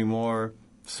corporations becoming more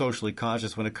socially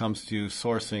conscious when it comes to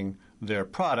sourcing their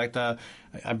product. I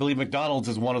believe McDonald's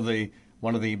is one of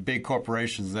the big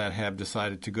corporations that have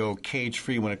decided to go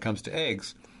cage-free when it comes to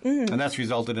eggs. Mm-hmm. And that's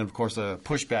resulted in, of course, a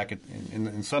pushback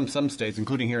in some states,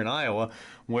 including here in Iowa,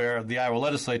 where the Iowa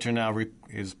legislature now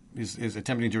is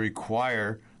attempting to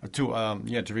require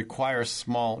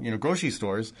small grocery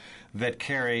stores that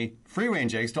carry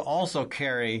free-range eggs to also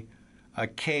carry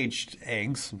caged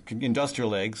eggs,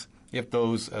 industrial eggs, if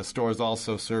those stores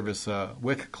also service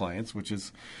WIC clients, which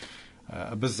is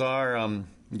a bizarre,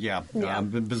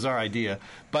 bizarre idea.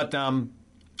 But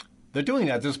they're doing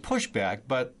that. There's pushback,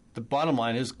 but the bottom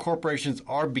line is corporations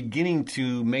are beginning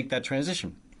to make that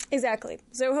transition. Exactly.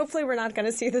 So hopefully we're not going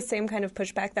to see the same kind of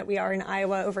pushback that we are in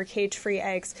Iowa over cage-free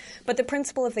eggs. But the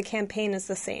principle of the campaign is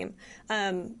the same.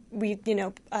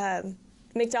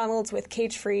 McDonald's with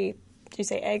cage-free, did you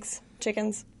say eggs,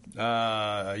 chickens?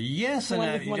 Yes, and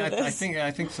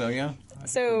I think so. Yeah.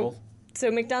 So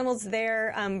McDonald's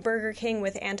there, Burger King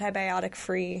with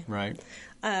antibiotic-free, right?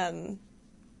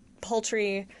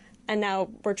 Poultry, and now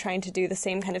we're trying to do the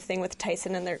same kind of thing with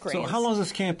Tyson and their grains. So how long has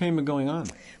this campaign been going on?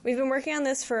 We've been working on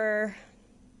this for,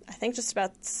 I think, just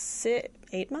about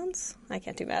 8 months. I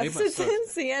can't do math.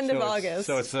 Since the end of August.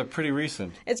 So it's pretty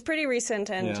recent. It's pretty recent,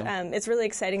 and it's really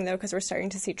exciting, though, because we're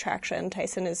starting to see traction.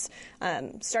 Tyson has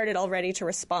started already to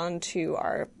respond to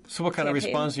our So what kind campaign. of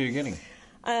response are you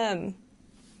getting?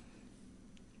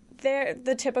 They're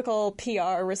the typical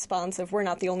PR response of, we're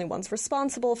not the only ones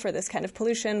responsible for this kind of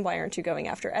pollution. Why aren't you going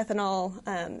after ethanol?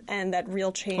 And that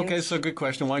real change. Okay, so good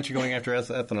question. Why aren't you going after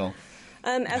ethanol?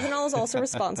 Ethanol is also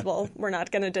responsible. We're not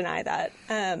going to deny that.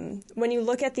 When you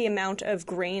look at the amount of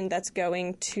grain that's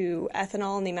going to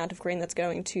ethanol and the amount of grain that's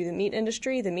going to the meat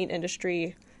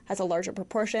industry has a larger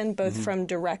proportion, both from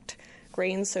direct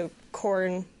grains, so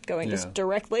corn going just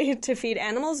directly to feed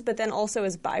animals, but then also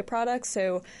as byproducts.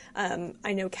 So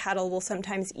I know cattle will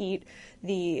sometimes eat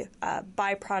the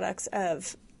byproducts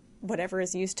of whatever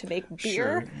is used to make beer.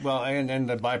 Sure. Well, and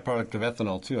the byproduct of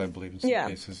ethanol, too, I believe, in some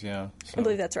cases, So, I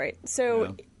believe that's right.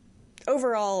 So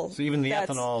overall... So even the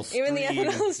ethanol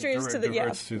streams to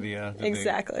the...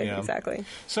 Exactly.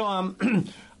 So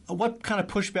what kind of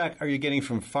pushback are you getting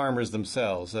from farmers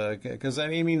themselves? Because, I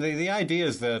mean, the idea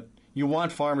is that you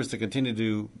want farmers to continue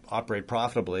to operate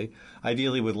profitably,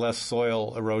 ideally with less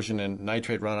soil erosion and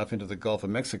nitrate runoff into the Gulf of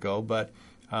Mexico, but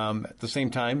at the same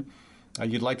time,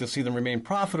 you'd like to see them remain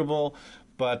profitable,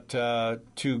 but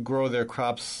to grow their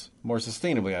crops more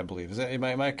sustainably, I believe.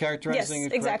 Am I characterizing it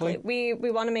correctly? Yes, exactly.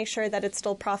 We want to make sure that it's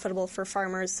still profitable for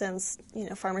farmers, since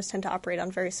farmers tend to operate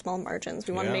on very small margins.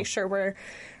 We want to make sure we're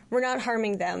not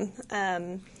harming them.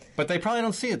 But they probably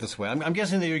don't see it this way. I'm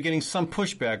guessing that you're getting some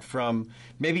pushback from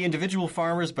maybe individual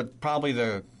farmers, but probably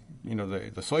the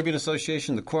soybean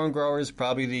association, the corn growers,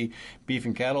 probably the beef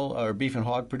and cattle or beef and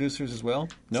hog producers as well.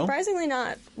 No, surprisingly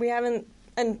not. We haven't,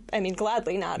 and I mean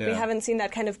gladly not. Yeah. We haven't seen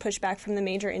that kind of pushback from the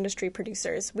major industry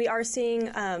producers. We are seeing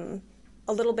a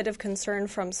little bit of concern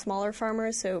from smaller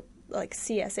farmers, so like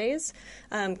CSAs,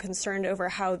 concerned over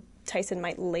how Tyson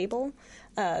might label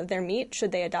their meat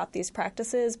should they adopt these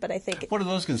practices. But I think... What are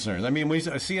those concerns? I mean, a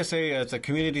CSA, it's a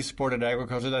community-supported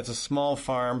agriculture. That's a small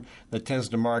farm that tends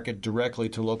to market directly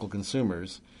to local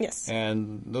consumers. Yes.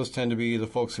 And those tend to be the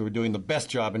folks who are doing the best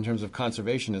job in terms of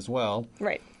conservation as well.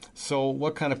 Right. So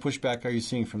what kind of pushback are you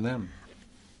seeing from them?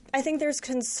 I think there's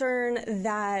concern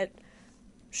that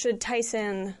should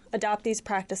Tyson adopt these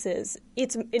practices,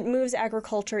 it moves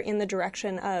agriculture in the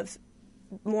direction of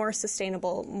more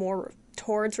sustainable, more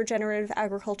towards regenerative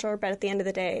agriculture, but at the end of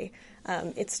the day,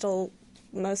 it's still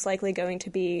most likely going to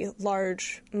be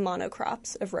large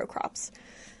monocrops of row crops,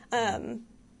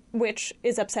 which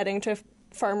is upsetting to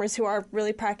farmers who are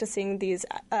really practicing these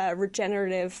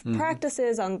regenerative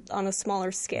practices on a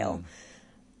smaller scale.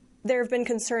 There have been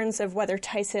concerns of whether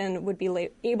Tyson would be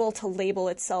able to label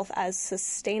itself as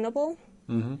sustainable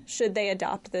should they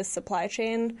adopt this supply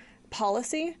chain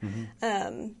policy.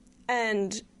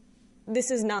 And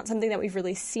this is not something that we've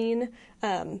really seen.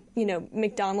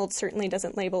 McDonald's certainly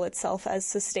doesn't label itself as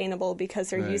sustainable because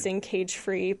they're using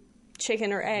cage-free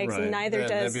chicken or eggs, and neither does...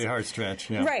 That'd be a hard stretch,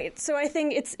 yeah. Right. So I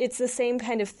think it's the same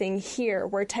kind of thing here,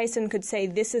 where Tyson could say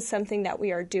this is something that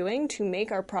we are doing to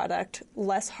make our product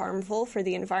less harmful for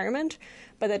the environment,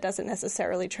 but that doesn't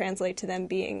necessarily translate to them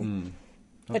being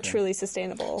a truly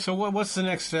sustainable... So what's the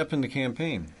next step in the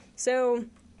campaign? So...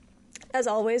 As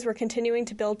always, we're continuing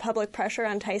to build public pressure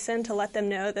on Tyson to let them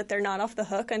know that they're not off the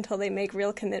hook until they make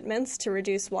real commitments to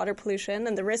reduce water pollution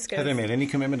and the risk of... Have they made any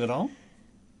commitment at all?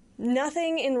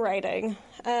 Nothing in writing.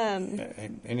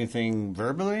 Anything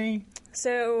verbally?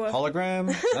 So...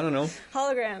 Hologram? I don't know.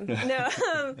 Hologram.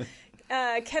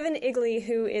 No. Kevin Igley,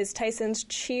 who is Tyson's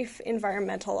chief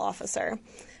environmental officer,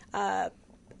 at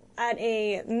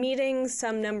a meeting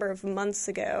some number of months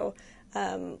ago,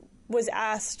 was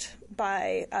asked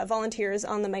by volunteers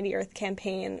on the Mighty Earth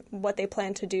campaign what they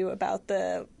plan to do about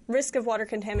the risk of water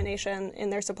contamination in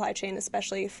their supply chain,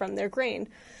 especially from their grain.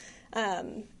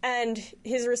 And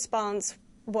his response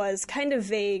was kind of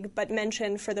vague, but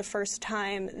mentioned for the first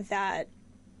time that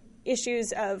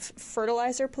issues of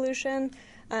fertilizer pollution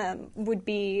would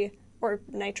be, or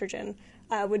nitrogen,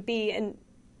 would be in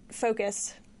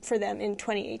focus for them in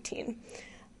 2018.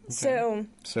 Okay.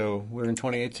 So we're in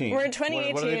 2018. We're in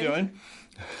 2018. What are they doing?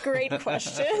 Great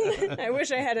question. I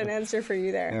wish I had an answer for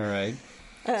you there. All right.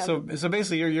 So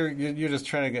basically, you're just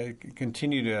trying to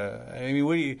continue to. I mean,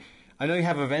 what do you? I know you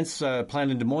have events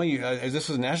planned in Des Moines. This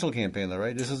is a national campaign, though,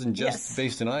 right? This isn't just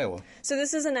based in Iowa. So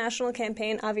this is a national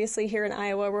campaign, obviously here in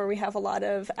Iowa, where we have a lot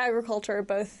of agriculture,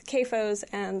 both CAFOs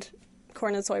and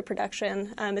corn and soy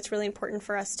production. It's really important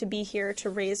for us to be here to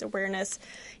raise awareness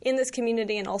in this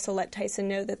community and also let Tyson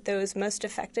know that those most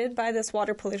affected by this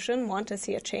water pollution want to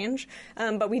see a change.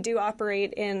 But we do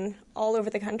operate in all over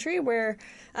the country, where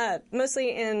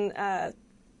mostly in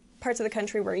parts of the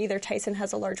country where either Tyson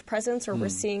has a large presence or we're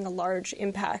seeing a large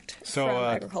impact from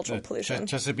agricultural pollution.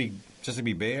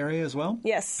 Chesapeake Bay area as well?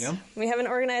 Yes. Yeah? We have an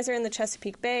organizer in the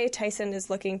Chesapeake Bay. Tyson is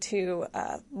looking to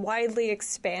widely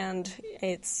expand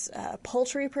its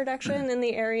poultry production in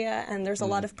the area, and there's a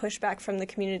lot of pushback from the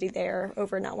community there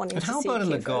over not wanting to see And how about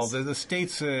in the CAFOs. Gulf? The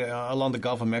states along the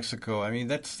Gulf of Mexico, I mean,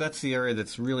 that's the area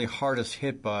that's really hardest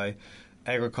hit by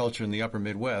agriculture in the upper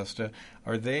Midwest.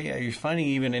 Are you finding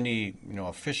even any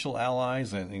official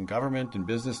allies in government and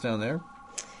business down there?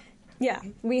 Yeah,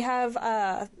 we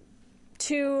have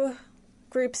two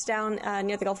groups down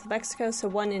near the Gulf of Mexico, so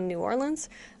one in New Orleans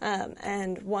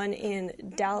and one in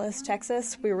Dallas,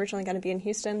 Texas. We were originally going to be in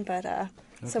Houston, but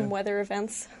some weather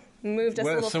events moved us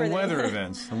a little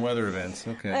further. Some weather events.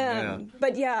 Okay. Yeah.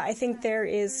 But yeah, I think there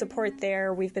is support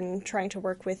there. We've been trying to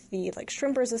work with the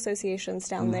shrimpers associations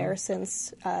down there,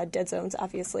 since dead zones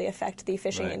obviously affect the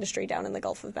fishing industry down in the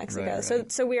Gulf of Mexico.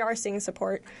 Right. So we are seeing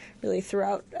support really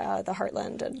throughout the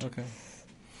heartland. And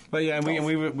But yeah, and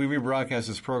we rebroadcast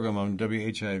this program on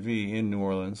WHIV in New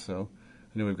Orleans, so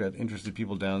I know we've got interested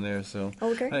people down there. So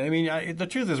I mean, the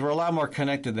truth is we're a lot more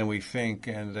connected than we think,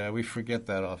 and we forget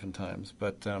that oftentimes.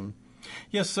 But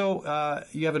so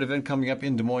you have an event coming up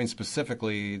in Des Moines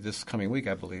specifically this coming week,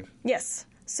 I believe. Yes.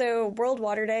 So World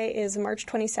Water Day is March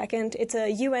 22nd. It's a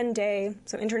UN day,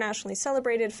 so internationally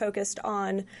celebrated, focused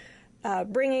on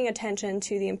bringing attention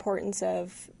to the importance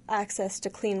of access to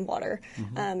clean water.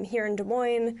 Here in Des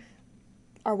Moines,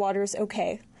 our water is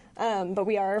okay. But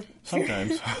we are...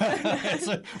 Sometimes.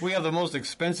 We have the most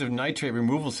expensive nitrate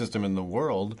removal system in the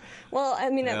world. Well, I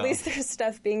mean, at least there's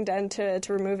stuff being done to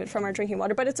remove it from our drinking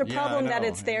water. But it's a problem that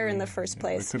it's there in the first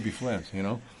place. It could be Flint,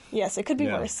 Yes, it could be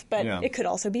worse, but it could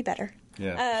also be better.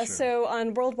 Yeah, So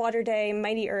on World Water Day,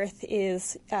 Mighty Earth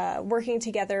is working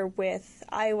together with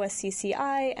Iowa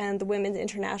CCI and the Women's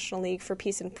International League for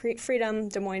Peace and Freedom,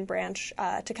 Des Moines branch,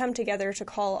 to come together to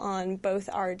call on both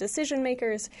our decision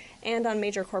makers and on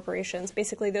major corporations,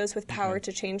 basically those with power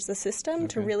to change the system,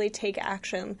 to really take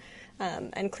action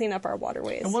and clean up our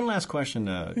waterways. And one last question,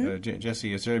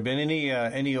 Jessye. Has there been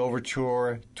any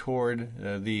overture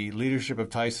toward the leadership of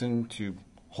Tyson to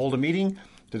hold a meeting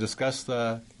to discuss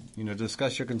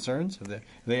discuss your concerns? Are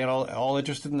they all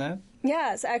interested in that?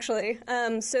 Yes, actually.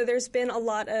 So there's been a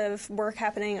lot of work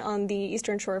happening on the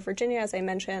eastern shore of Virginia, as I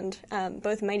mentioned.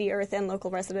 Both Mighty Earth and local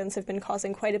residents have been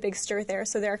causing quite a big stir there.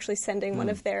 So they're actually sending one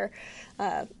of their,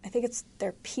 I think it's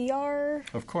their PR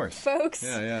folks,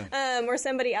 or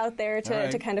somebody out there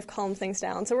to kind of calm things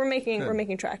down. So we're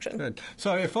making traction. Good.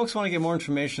 So if folks want to get more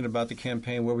information about the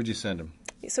campaign, where would you send them?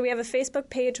 So we have a Facebook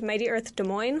page, Mighty Earth Des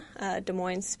Moines, Des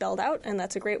Moines spelled out, and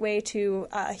that's a great way to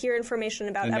hear information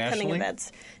about And upcoming nationally?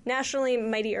 events. Nationally,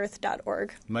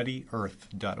 mightyearth.org.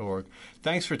 MightyEarth.org.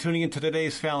 Thanks for tuning in to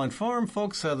today's Fallon Forum,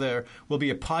 folks. There will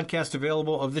be a podcast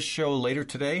available of this show later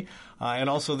today, and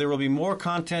also there will be more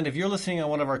content. If you're listening on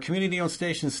one of our community-owned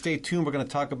stations, stay tuned. We're going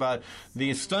to talk about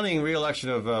the stunning re-election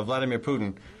of Vladimir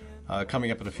Putin coming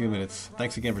up in a few minutes.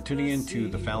 Thanks again for tuning in to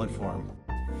the Fallon Forum.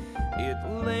 It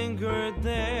lingered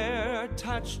there,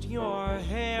 touched your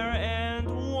hair, and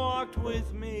walked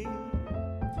with me.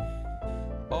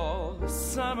 All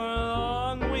summer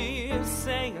long we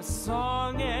sang a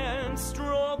song and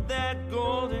strolled that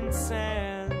golden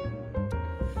sand.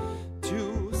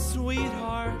 Two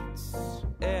sweethearts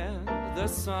and the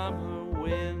summer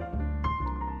wind.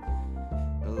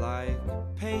 Like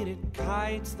painted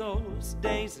kites, those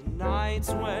days and nights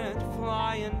went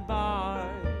flying by.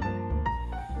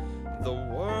 The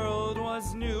world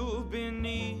was new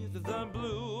beneath the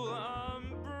blue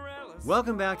umbrella.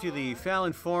 Welcome back to the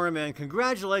Fallon Forum, and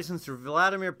congratulations to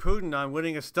Vladimir Putin on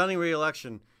winning a stunning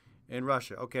re-election in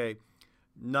Russia. Okay,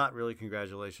 not really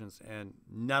congratulations, and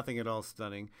nothing at all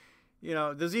stunning. You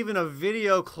know, there's even a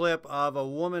video clip of a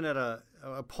woman at a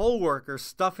poll worker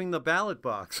stuffing the ballot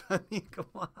box. I mean, come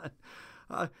on.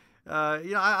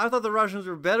 I thought the Russians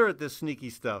were better at this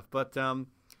sneaky stuff, but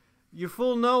you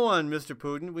fool no one, Mr.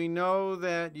 Putin. We know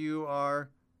that you are,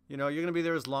 you're going to be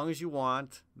there as long as you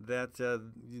want, that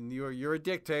you're a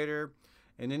dictator,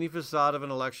 and any facade of an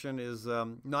election is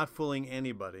not fooling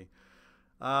anybody.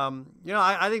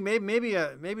 I think maybe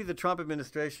the Trump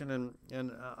administration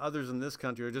and others in this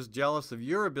country are just jealous of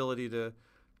your ability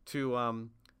to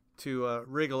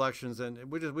rig elections,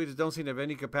 and we just don't seem to have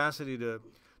any capacity to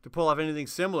pull off anything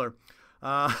similar.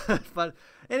 But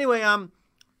anyway,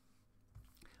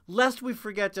 lest we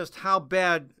forget just how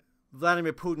bad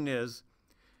Vladimir Putin is,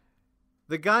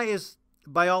 the guy is,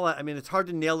 by all, I mean, it's hard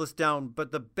to nail this down,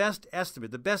 but the best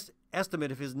estimate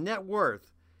of his net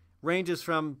worth ranges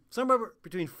from somewhere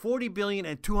between 40 billion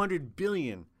and 200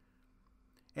 billion.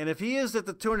 And if he is at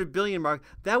the 200 billion mark,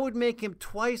 that would make him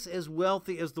twice as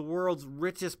wealthy as the world's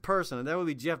richest person, and that would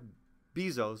be Jeff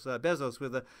Bezos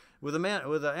with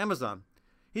Amazon.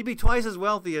 He'd be twice as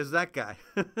wealthy as that guy.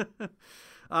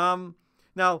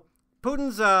 Now,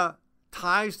 Putin's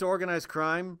ties to organized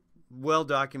crime, well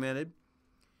documented.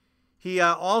 He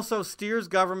also steers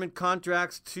government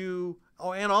contracts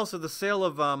and also the sale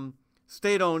of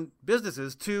state-owned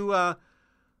businesses to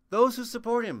those who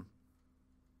support him,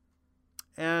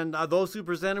 and those who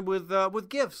present him with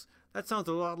gifts. That sounds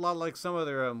a lot like some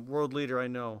other world leader I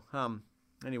know.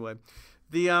 Anyway,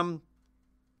 the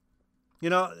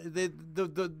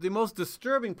most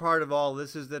disturbing part of all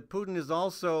this is that Putin is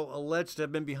also alleged to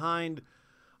have been behind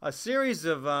a series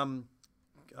of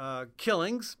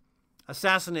killings,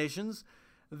 assassinations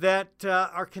that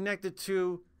are connected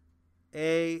to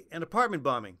an apartment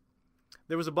bombing.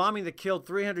 There was a bombing that killed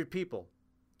 300 people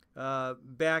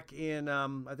back in,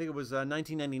 I think it was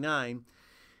 1999,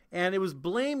 and it was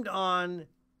blamed on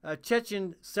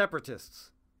Chechen separatists.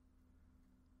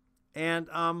 And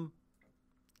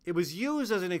it was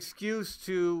used as an excuse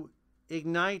to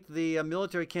ignite the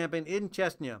military campaign in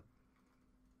Chechnya.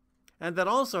 And that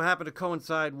also happened to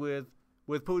coincide with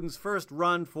Putin's first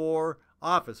run for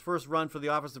the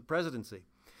office of presidency.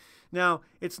 Now,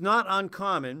 it's not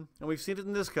uncommon, and we've seen it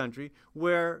in this country,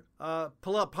 where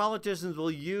politicians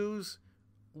will use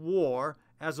war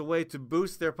as a way to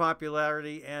boost their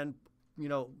popularity and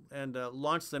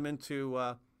launch them into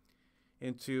a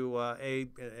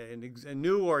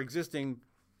new or existing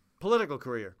political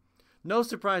career. No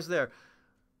surprise there.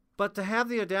 But to have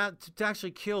to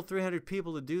actually kill 300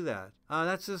 people to do that,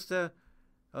 that's just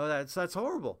that's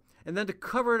horrible. And then to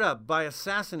cover it up by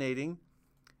assassinating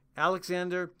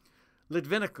Alexander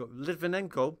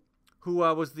Litvinenko, who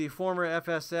was the former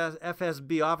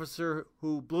FSB officer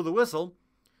who blew the whistle,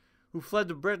 who fled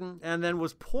to Britain and then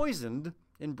was poisoned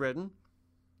in Britain.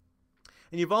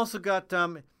 And you've also got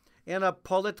Anna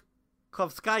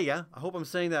Politkovskaya, I hope I'm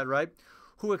saying that right,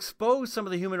 who exposed some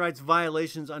of the human rights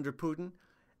violations under Putin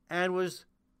and was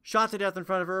shot to death in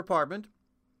front of her apartment.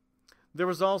 There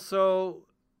was also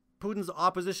Putin's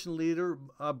opposition leader,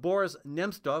 Boris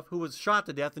Nemtsov, who was shot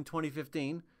to death in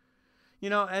 2015.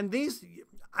 And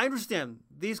I understand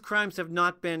these crimes have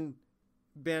not been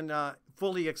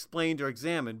fully explained or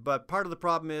examined, but part of the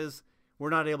problem is we're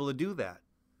not able to do that.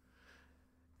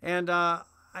 And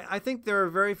I think there are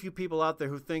very few people out there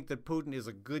who think that Putin is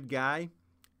a good guy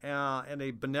and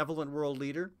a benevolent world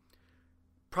leader.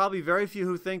 Probably very few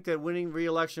who think that winning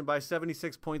re-election by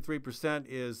 76.3%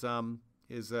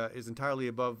 is entirely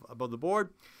above the board.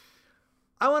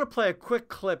 I want to play a quick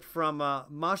clip from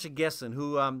Masha Gessen,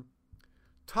 who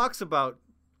talks about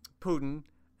Putin,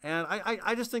 and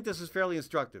I just think this is fairly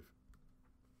instructive.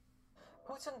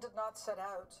 Putin did not set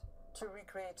out to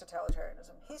recreate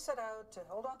totalitarianism. He set out to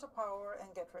hold on to power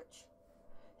and get rich.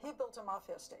 He built a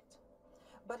mafia state.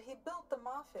 But he built the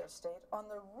mafia state on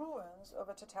the ruins of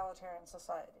a totalitarian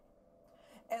society.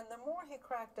 And the more he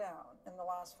cracked down in the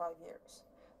last 5 years,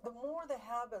 the more the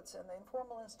habits and the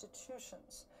informal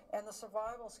institutions and the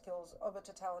survival skills of a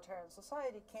totalitarian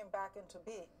society came back into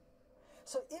being.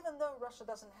 So even though Russia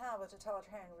doesn't have a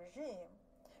totalitarian regime,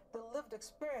 the lived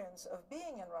experience of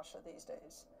being in Russia these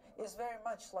days is very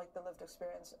much like the lived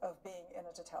experience of being in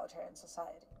a totalitarian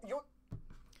society.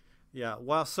 Yeah,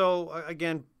 well, so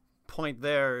again, point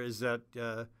there is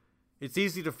that it's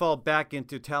easy to fall back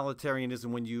into totalitarianism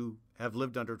when you have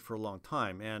lived under it for a long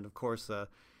time. And of course, the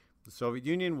Soviet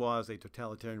Union was a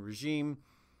totalitarian regime.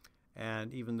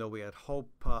 And even though we had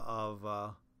hope of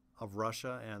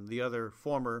Russia and the other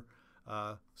former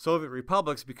Soviet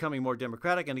republics becoming more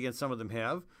democratic, and again, some of them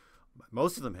have,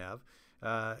 most of them have,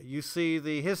 you see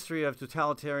the history of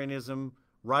totalitarianism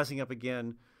rising up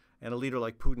again, and a leader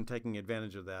like Putin taking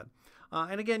advantage of that.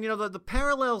 And again, the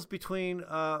parallels between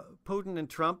Putin and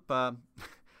Trump,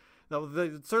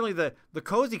 certainly the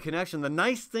cozy connection, the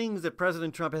nice things that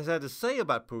President Trump has had to say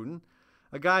about Putin,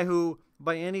 a guy who,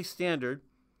 by any standard,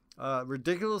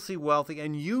 ridiculously wealthy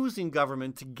and using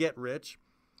government to get rich,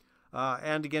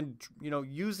 and again,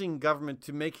 using government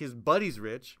to make his buddies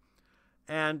rich,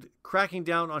 and cracking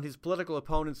down on his political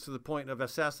opponents to the point of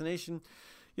assassination.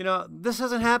 This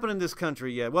hasn't happened in this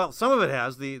country yet. Well, some of it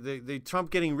has. The Trump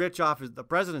getting rich off the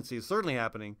presidency is certainly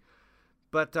happening.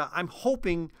 But I'm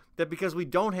hoping that because we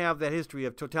don't have that history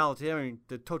of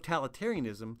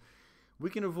totalitarianism,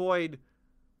 we can avoid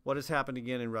what has happened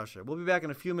again in Russia. We'll be back in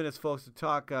a few minutes, folks, to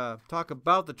talk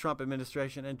about the Trump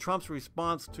administration and Trump's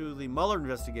response to the Mueller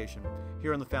investigation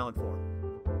here on the Fallon Forum.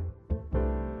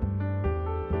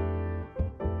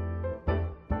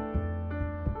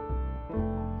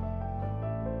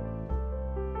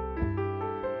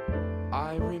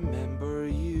 I remember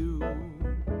you.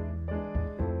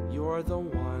 You're the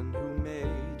one who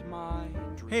made my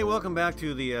dream. Hey, welcome back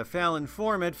to the Fallon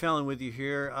Forum. Ed Fallon with you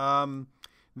here.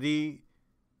 The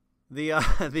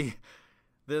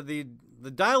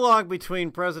dialogue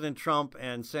between President Trump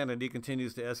and Sanity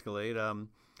continues to escalate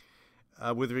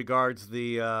with regards to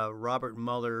the Robert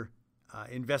Mueller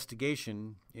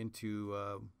investigation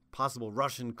into possible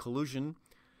Russian collusion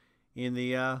in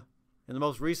the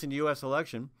most recent U.S.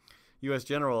 election. U.S.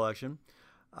 general election.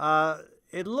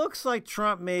 It looks like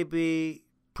Trump may be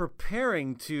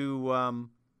preparing to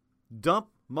dump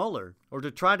Mueller, or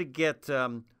to try to get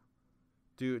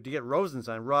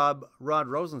Rosenstein, Rod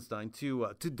Rosenstein, to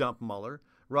dump Mueller.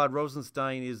 Rod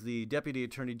Rosenstein is the Deputy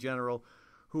Attorney General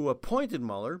who appointed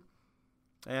Mueller,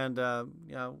 and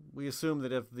we assume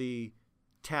that if the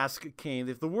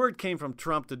word came from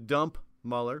Trump to dump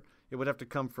Mueller, it would have to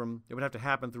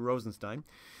happen through Rosenstein.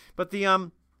 But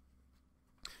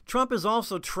Trump is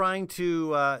also trying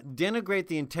to denigrate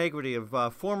the integrity of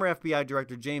former FBI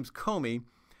Director James Comey,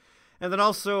 and then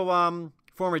also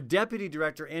former Deputy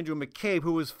Director Andrew McCabe,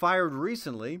 who was fired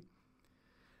recently.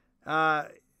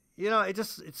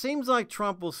 It seems like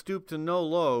Trump will stoop to no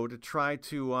low to try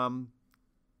to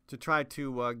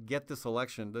get this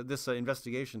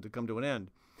investigation to come to an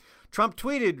end. Trump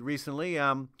tweeted recently,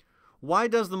 "Why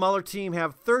does the Mueller team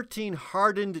have 13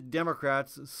 hardened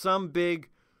Democrats, some big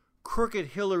crooked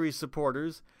Hillary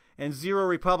supporters, and 0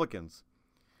 Republicans?"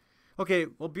 Okay,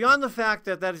 well, beyond the fact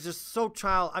that is just so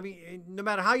no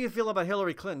matter how you feel about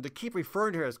Hillary Clinton, to keep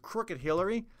referring to her as crooked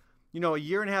Hillary, a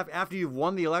year and a half after you've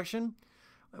won the election,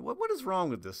 what is wrong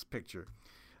with this picture?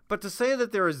 But to say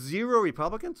that there are 0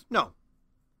 Republicans? No,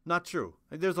 not true.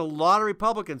 There's a lot of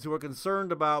Republicans who are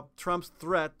concerned about Trump's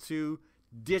threat to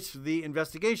ditch the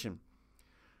investigation.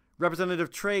 Representative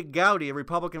Trey Gowdy, a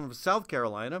Republican from South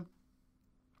Carolina,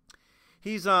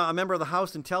 he's a member of the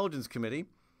House Intelligence Committee,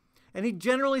 and he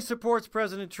generally supports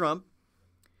President Trump.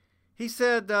 He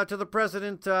said to the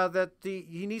president that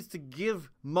he needs to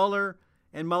give Mueller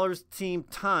and Mueller's team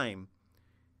time,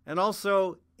 and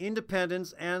also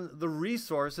independence and the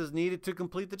resources needed to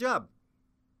complete the job.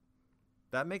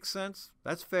 That makes sense.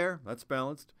 That's fair. That's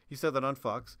balanced. He said that on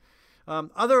Fox.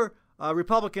 Other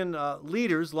Republican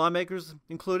leaders, lawmakers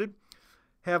included,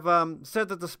 have said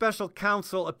that the special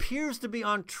counsel appears to be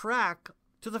on track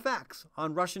to the facts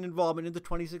on Russian involvement in the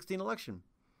 2016 election.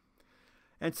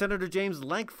 And Senator James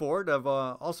Lankford,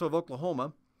 also of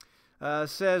Oklahoma,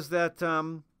 says that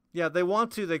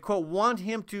they quote,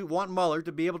 want Mueller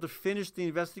to be able to finish the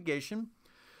investigation.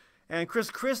 And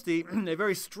Chris Christie, a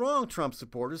very strong Trump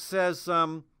supporter, says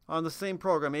on the same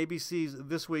program, ABC's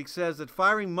This Week, says that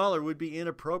firing Mueller would be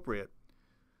inappropriate.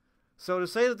 So to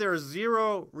say that there are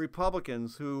 0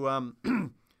 Republicans who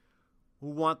who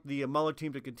want the Mueller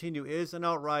team to continue is an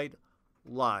outright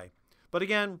lie. But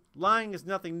again, lying is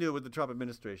nothing new with the Trump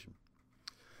administration.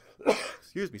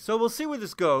 Excuse me. So we'll see where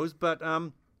this goes, but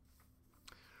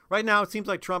right now it seems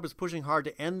like Trump is pushing hard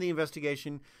to end the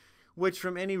investigation, which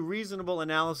from any reasonable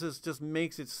analysis just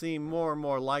makes it seem more and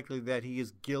more likely that he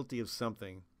is guilty of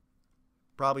something,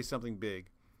 probably something big.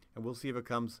 And we'll see if it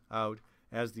comes out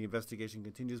as the investigation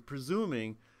continues,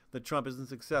 presuming that Trump isn't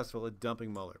successful at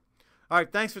dumping Mueller. All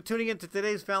right, thanks for tuning in to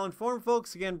today's Fallon Forum,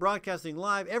 folks. Again, broadcasting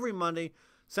live every Monday,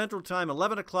 Central Time,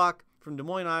 11 o'clock from Des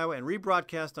Moines, Iowa, and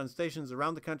rebroadcast on stations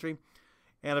around the country,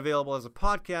 and available as a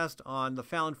podcast on the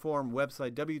Fallon Forum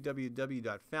website,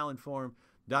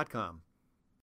 www.fallonforum.com.